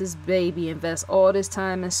somebody else's baby, invest all this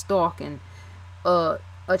time in stalking a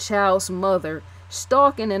child's mother,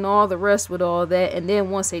 stalking and all the rest with all that, and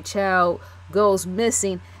then once a child goes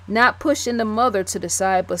missing, not pushing the mother to the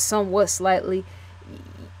side, but somewhat slightly,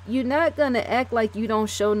 you're not gonna act like you don't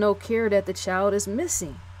show no care that the child is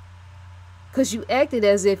missing, because you acted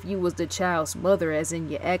as if you was the child's mother, as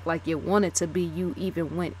in you act like you wanted to be. You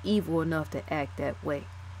even went evil enough to act that way,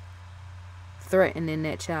 threatening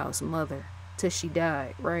that child's mother till she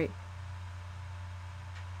died, right?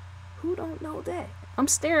 Who don't know that? I'm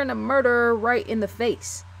staring a murderer right in the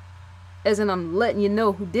face, as in I'm letting you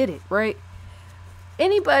know who did it, right?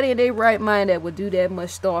 Anybody in their right mind that would do that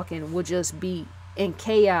much stalking would just be in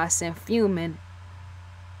chaos and fuming,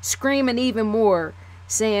 screaming even more,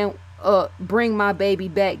 saying, bring my baby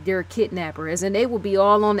back, they're a kidnapper, as in they will be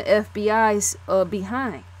all on the FBI's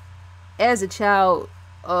behind. as a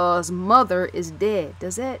child's mother is dead.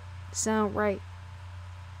 Does that sound right?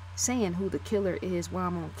 Saying who the killer is while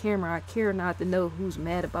I'm on camera, I care not to know who's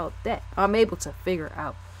mad about that. I'm able to figure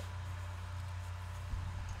out.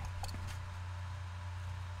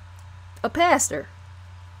 A pastor.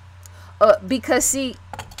 Because see,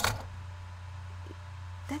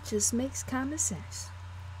 that just makes common sense.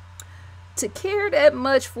 To care that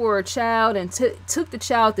much for a child and took the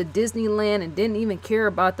child to Disneyland and didn't even care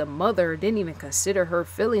about the mother, didn't even consider her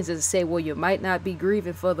feelings, and say, well, you might not be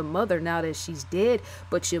grieving for the mother now that she's dead,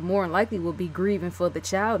 but you more than likely will be grieving for the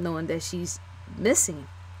child knowing that she's missing.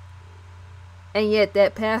 And yet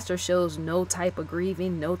that pastor shows no type of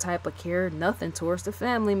grieving, no type of care, nothing towards the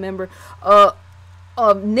family member of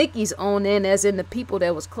Nikki's own end, as in the people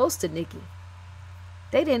that was close to Nikki.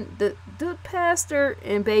 They didn't, the pastor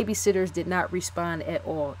and babysitters did not respond at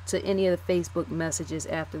all to any of the Facebook messages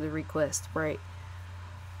after the request, right?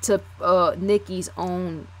 To Nikki's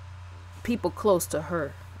own people close to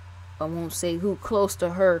her. I won't say who close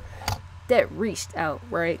to her that reached out,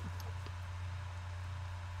 right?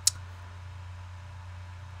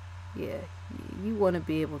 Yeah, you want to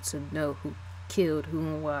be able to know who killed who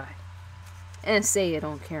and why. And say it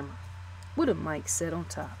on camera. With a mic set on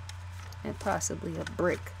top. And possibly a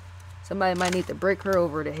brick. Somebody might need to break her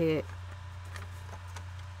over the head.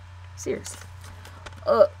 Seriously.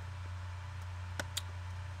 I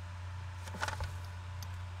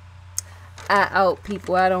out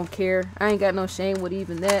people. I don't care. I ain't got no shame with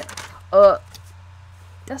even that.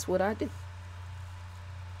 That's what I do.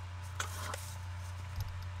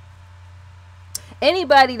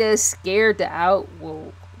 Anybody that's scared to out,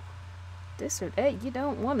 well, this or that, you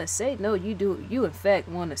don't want to say. No, you do. You in fact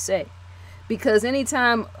want to say. Because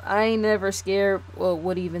anytime, I ain't never scared, well,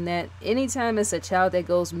 what even that, anytime it's a child that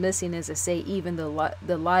goes missing, as I say, even the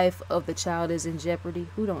life of the child is in jeopardy.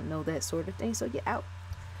 Who don't know that sort of thing? So you're out.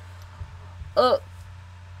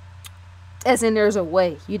 As in there's a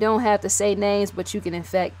way. You don't have to say names, but you can in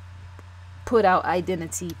fact put out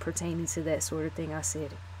identity pertaining to that sort of thing. I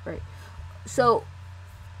said it, right? So,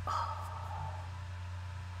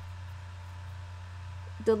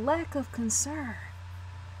 the lack of concern.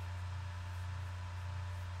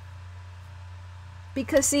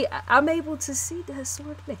 Because see, I'm able to see that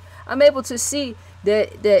sort of thing. I'm able to see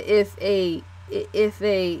that if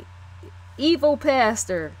a evil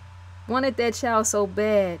pastor wanted that child so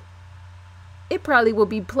bad, it probably would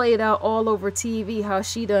be played out all over TV how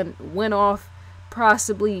she done went off,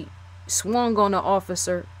 possibly swung on an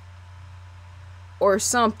officer or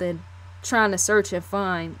something, trying to search and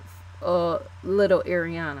find little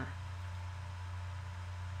Arianna.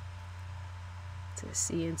 To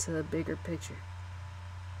see into a bigger picture.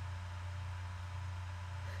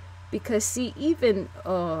 Because see, even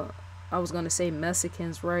I was gonna say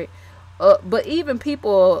Mexicans, right? But even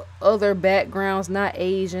people other backgrounds, not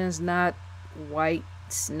Asians, not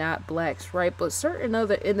whites, not blacks, right? But certain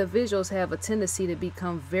other individuals have a tendency to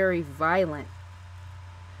become very violent,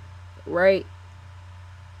 right?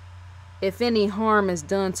 If any harm is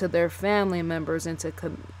done to their family members, and to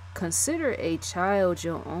consider a child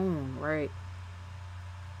your own, right?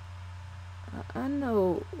 I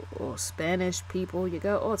know Spanish people, you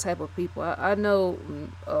got all type of people. I know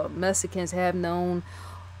Mexicans have known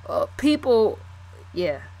people,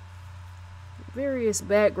 yeah, various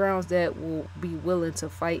backgrounds that will be willing to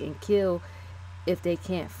fight and kill if they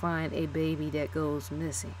can't find a baby that goes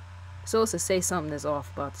missing. So it's to say something is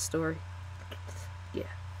off about the story. Yeah.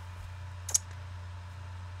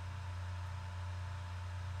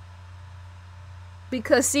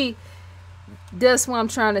 Because see, that's what I'm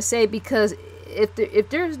trying to say. Because if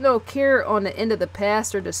there's no care on the end of the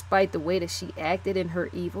pastor, despite the way that she acted in her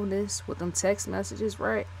evilness with them text messages,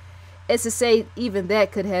 right? It's to say even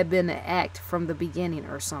that could have been an act from the beginning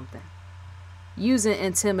or something. Using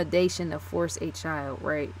intimidation to force a child,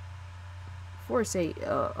 right? Force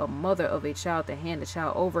a mother of a child to hand the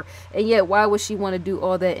child over. And yet, why would she want to do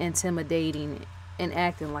all that intimidating and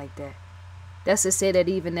acting like that? That's to say that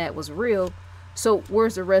even that was real. So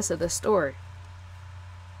where's the rest of the story?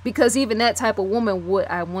 Because even that type of woman would,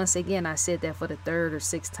 once again, I said that for the third or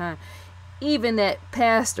sixth time, even that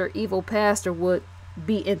pastor, evil pastor, would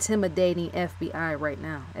be intimidating FBI right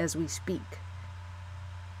now as we speak.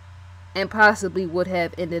 And possibly would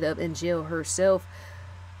have ended up in jail herself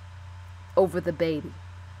over the baby.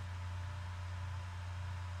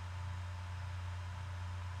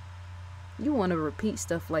 You want to repeat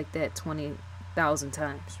stuff like that 20,000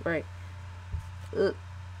 times, right?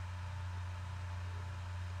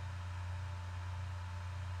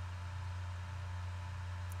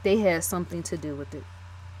 They had something to do with it.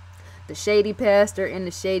 The shady pastor and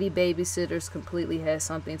the shady babysitters completely had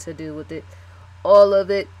something to do with it. All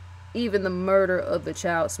of it, even the murder of the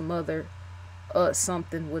child's mother,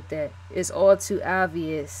 something with that. It's all too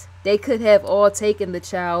obvious. They could have all taken the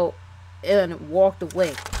child and walked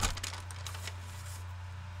away.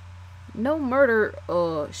 No murder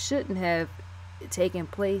shouldn't have taken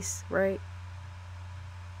place, right?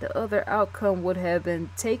 The other outcome would have been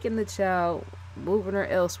taking the child, moving her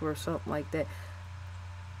elsewhere, something like that.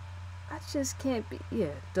 I just can't be,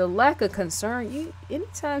 the lack of concern.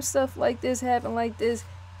 Anytime stuff like this happen like this,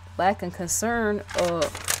 lack of concern,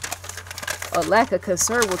 a lack of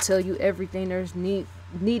concern will tell you everything there's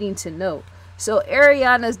needing to know. So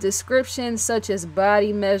Arianna's description, such as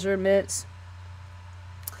body measurements,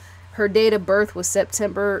 her date of birth was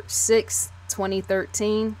September 6,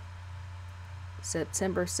 2013.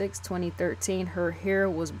 September 6, 2013. Her hair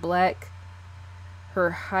was black.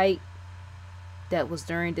 Her height, that was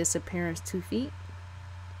during disappearance, 2 feet.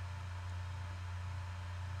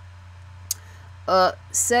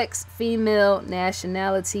 Sex, female.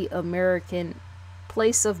 Nationality, American.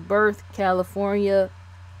 Place of birth, California.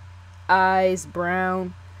 Eyes,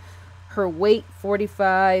 brown. Her weight,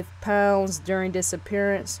 45 pounds during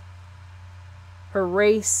disappearance. Her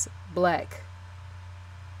race, black.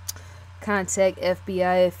 Contact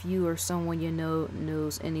FBI if you or someone you know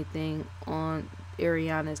knows anything on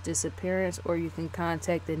Arianna's disappearance, or you can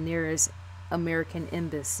contact the nearest American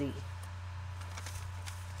embassy.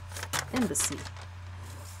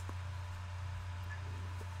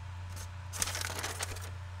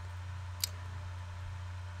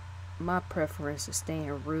 My preference is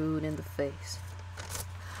staying rude in the face.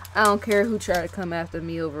 I don't care who try to come after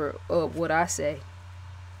me over what I say.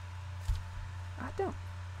 I don't.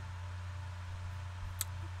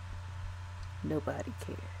 Nobody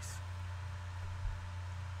cares.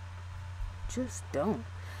 Just don't.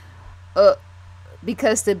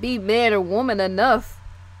 Because to be man or woman enough.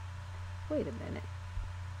 Wait a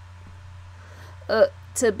minute.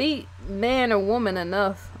 To be man or woman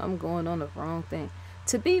enough. I'm going on the wrong thing.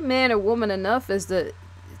 To be man or woman enough is to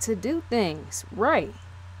do things right.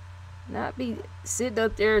 Not be sitting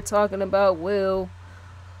up there talking about, well,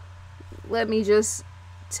 let me just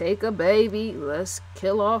take a baby, let's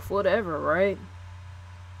kill off whatever, right?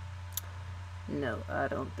 No, I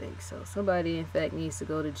don't think so. Somebody, in fact, needs to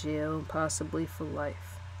go to jail, and possibly for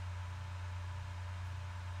life.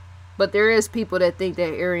 But there is people that think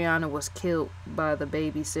that Arianna was killed by the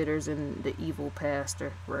babysitters and the evil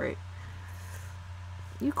pastor, right?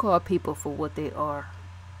 You call people for what they are.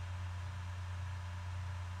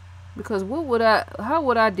 Because how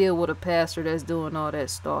would I deal with a pastor that's doing all that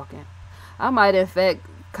stalking? I might, in fact,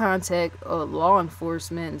 contact law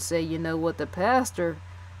enforcement and say, you know what, the pastor,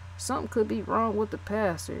 something could be wrong with the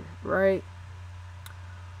pastor, right?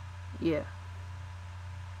 Yeah.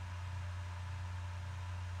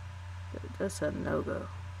 That's a no-go.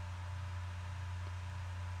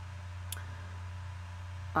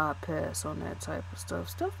 I pass on that type of stuff.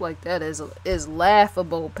 Stuff like that is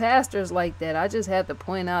laughable. Pastors like that, I just have to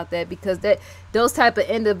point out that because those type of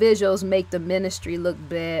individuals make the ministry look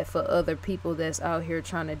bad for other people that's out here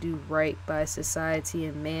trying to do right by society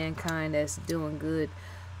and mankind that's doing good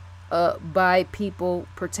by people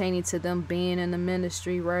pertaining to them being in the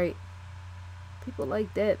ministry, right? People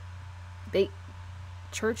like that make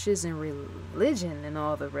churches and religion and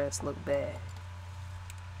all the rest look bad.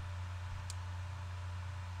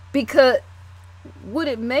 Because what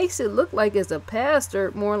it makes it look like is a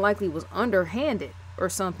pastor more likely was underhanded or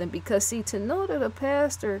something. Because, see, to know that a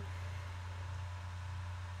pastor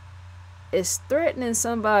is threatening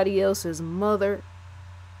somebody else's mother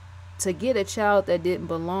to get a child that didn't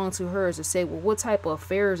belong to her is to say, well, what type of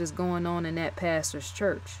affairs is going on in that pastor's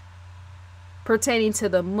church pertaining to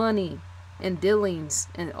the money and dealings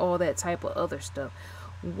and all that type of other stuff.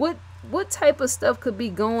 What type of stuff could be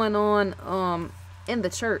going on in the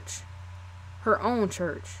church, her own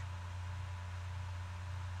church?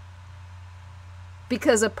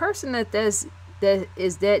 Because a person that is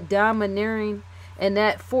that domineering and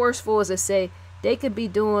that forceful, as I say, they could be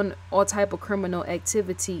doing all type of criminal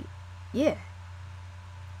activity, yeah,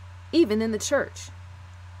 even in the church.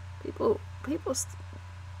 People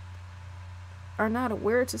are not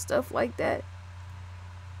aware to stuff like that.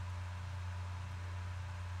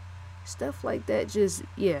 Stuff like that, just,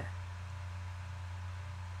 yeah.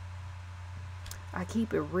 I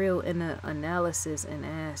keep it real in the analysis and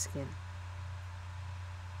asking.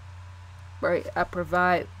 Right? I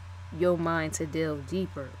provide your mind to delve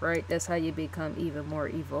deeper, right? That's how you become even more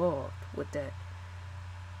evolved with that.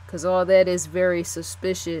 Because all that is very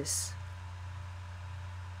suspicious.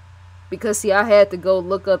 Because see, I had to go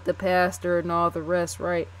look up the pastor and all the rest,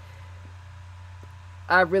 right?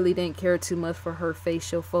 I really didn't care too much for her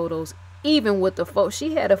facial photos. Even with the photo,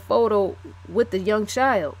 she had a photo with the young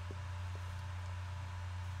child.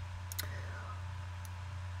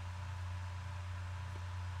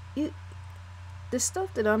 The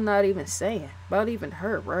stuff that I'm not even saying about even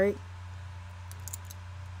her, right?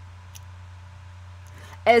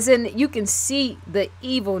 As in, you can see the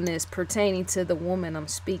evilness pertaining to the woman I'm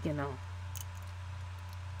speaking on.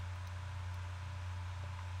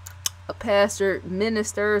 A pastor,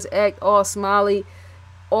 ministers, act all smiley,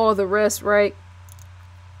 all the rest, right?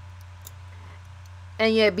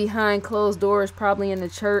 And yet behind closed doors, probably in the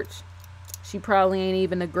church, she probably ain't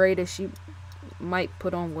even the greatest. She might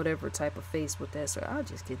put on whatever type of face with that, so I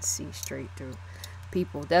just can see straight through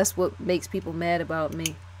people. That's what makes people mad about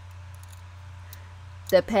me.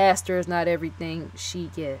 That pastor is not everything she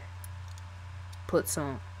puts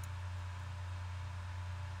on.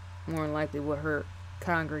 More than likely with her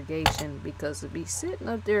congregation, because to be sitting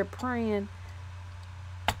up there praying,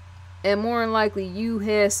 and more than likely you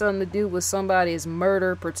had something to do with somebody's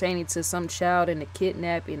murder pertaining to some child and the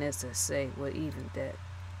kidnapping, as to say, well, even that.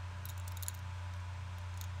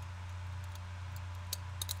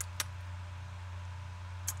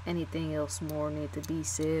 Anything else more need to be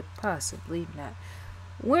said? Possibly not.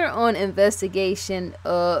 We're on investigation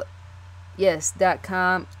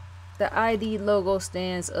yes.com. The ID logo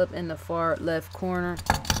stands up in the far left corner.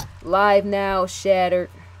 Live now, shattered.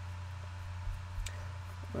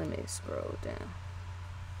 Let me scroll down.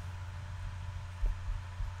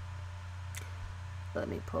 Let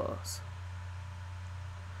me pause.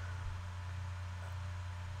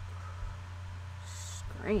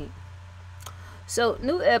 Screen. So,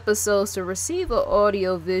 new episodes to receive an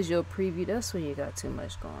audio-visual preview. That's when you got too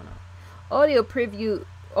much going on. Audio-visual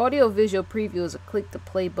preview is a click the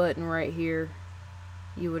play button right here.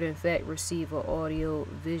 You would, in fact, receive an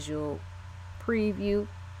audio-visual preview.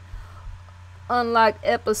 Unlocked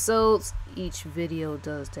episodes. Each video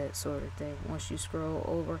does that sort of thing. Once you scroll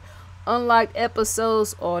over. Unlocked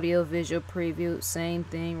episodes, audio-visual preview. Same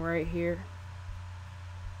thing right here.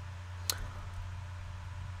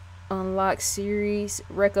 Unlocked series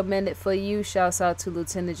recommended for you. Shouts out to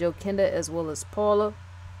Lieutenant Joe Kenda as well as Paula.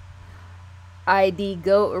 ID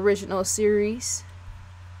Go original series.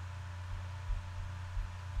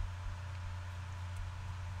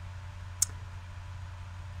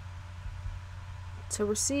 To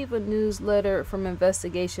receive a newsletter from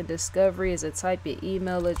Investigation Discovery is to type your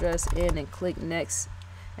email address in and click next,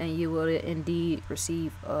 and you will indeed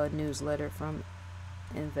receive a newsletter from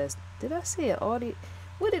Did I say audio?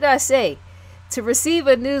 What did I say? To receive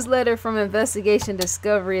a newsletter from Investigation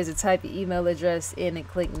Discovery is to type your email address in and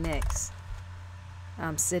click next.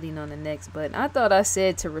 I'm sitting on the next button. I thought I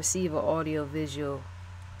said to receive an audio-visual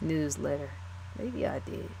newsletter. Maybe I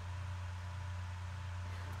did.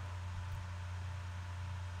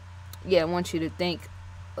 Yeah, I want you to think,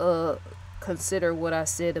 consider what I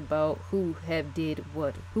said about who have did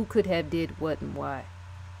what, who could have did what and why.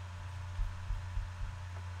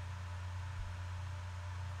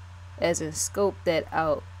 As in, scope that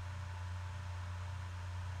out.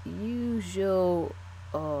 Use your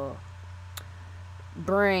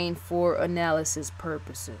brain for analysis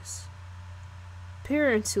purposes.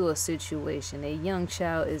 Peer into a situation. A young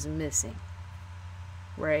child is missing.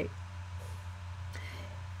 Right?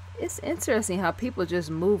 It's interesting how people just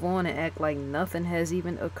move on and act like nothing has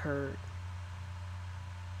even occurred.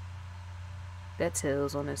 That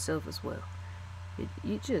tells on itself as well.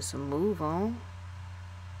 You just move on.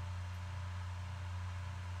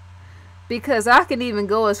 Because I can even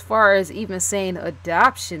go as far as even saying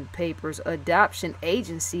adoption papers, adoption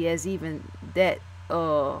agency, as even that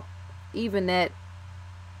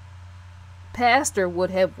pastor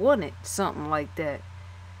would have wanted something like that.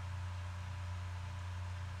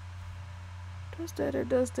 Does that or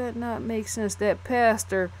does that not make sense? That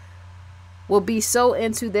pastor will be so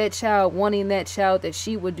into that child, wanting that child, that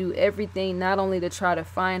she would do everything not only to try to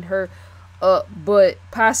find her, but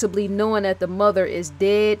possibly knowing that the mother is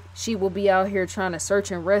dead, she will be out here trying to search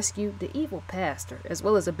and rescue the evil pastor, as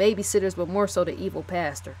well as the babysitters, but more so the evil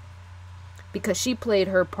pastor, because she played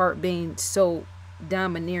her part being so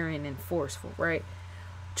domineering and forceful, right?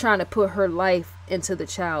 Trying to put her life into the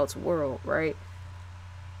child's world, right?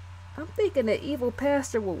 I'm thinking the evil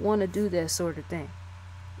pastor would want to do that sort of thing.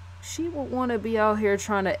 She would want to be out here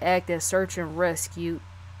trying to act as search and rescue,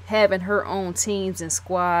 having her own teams and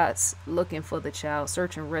squads looking for the child,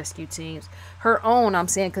 search and rescue teams. Her own, I'm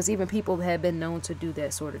saying, because even people have been known to do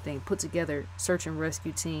that sort of thing, put together search and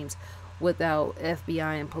rescue teams without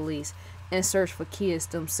FBI and police. and search for kids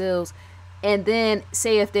themselves. And then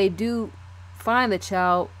say if they do find the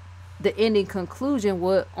child, the ending conclusion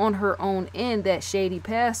would, on her own end, that shady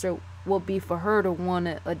pastor would be for her to want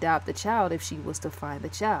to adopt the child if she was to find the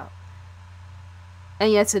child.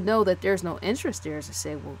 And yet to know that there's no interest there is to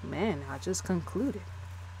say, well, man, I just concluded.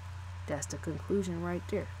 That's the conclusion right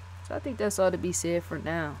there. So I think that's all to be said for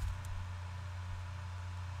now.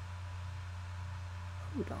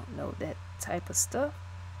 Who don't know that type of stuff?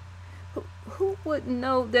 Who wouldn't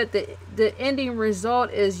know that the ending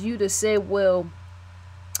result is you to say, well,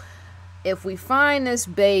 if we find this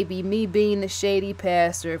baby, me being the shady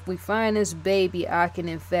pastor, if we find this baby, I can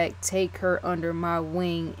in fact take her under my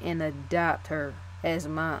wing and adopt her as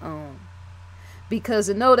my own. Because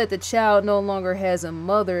to know that the child no longer has a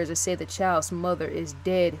mother is to say the child's mother is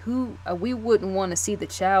dead. We wouldn't want to see the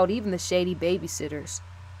child, even the shady babysitters.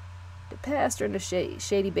 The pastor and the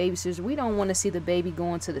shady babysitters, we don't want to see the baby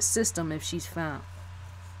go into the system if she's found.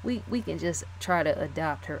 We can just try to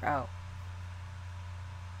adopt her out.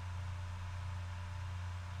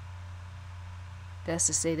 That's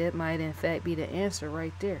to say that might in fact be the answer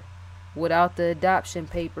right there. Without the adoption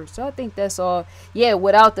papers. So I think that's all. Yeah,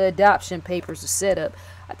 without the adoption papers to set up.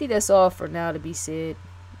 I think that's all for now to be said.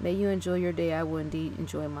 May you enjoy your day. I will indeed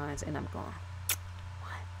enjoy mine, and I'm gone.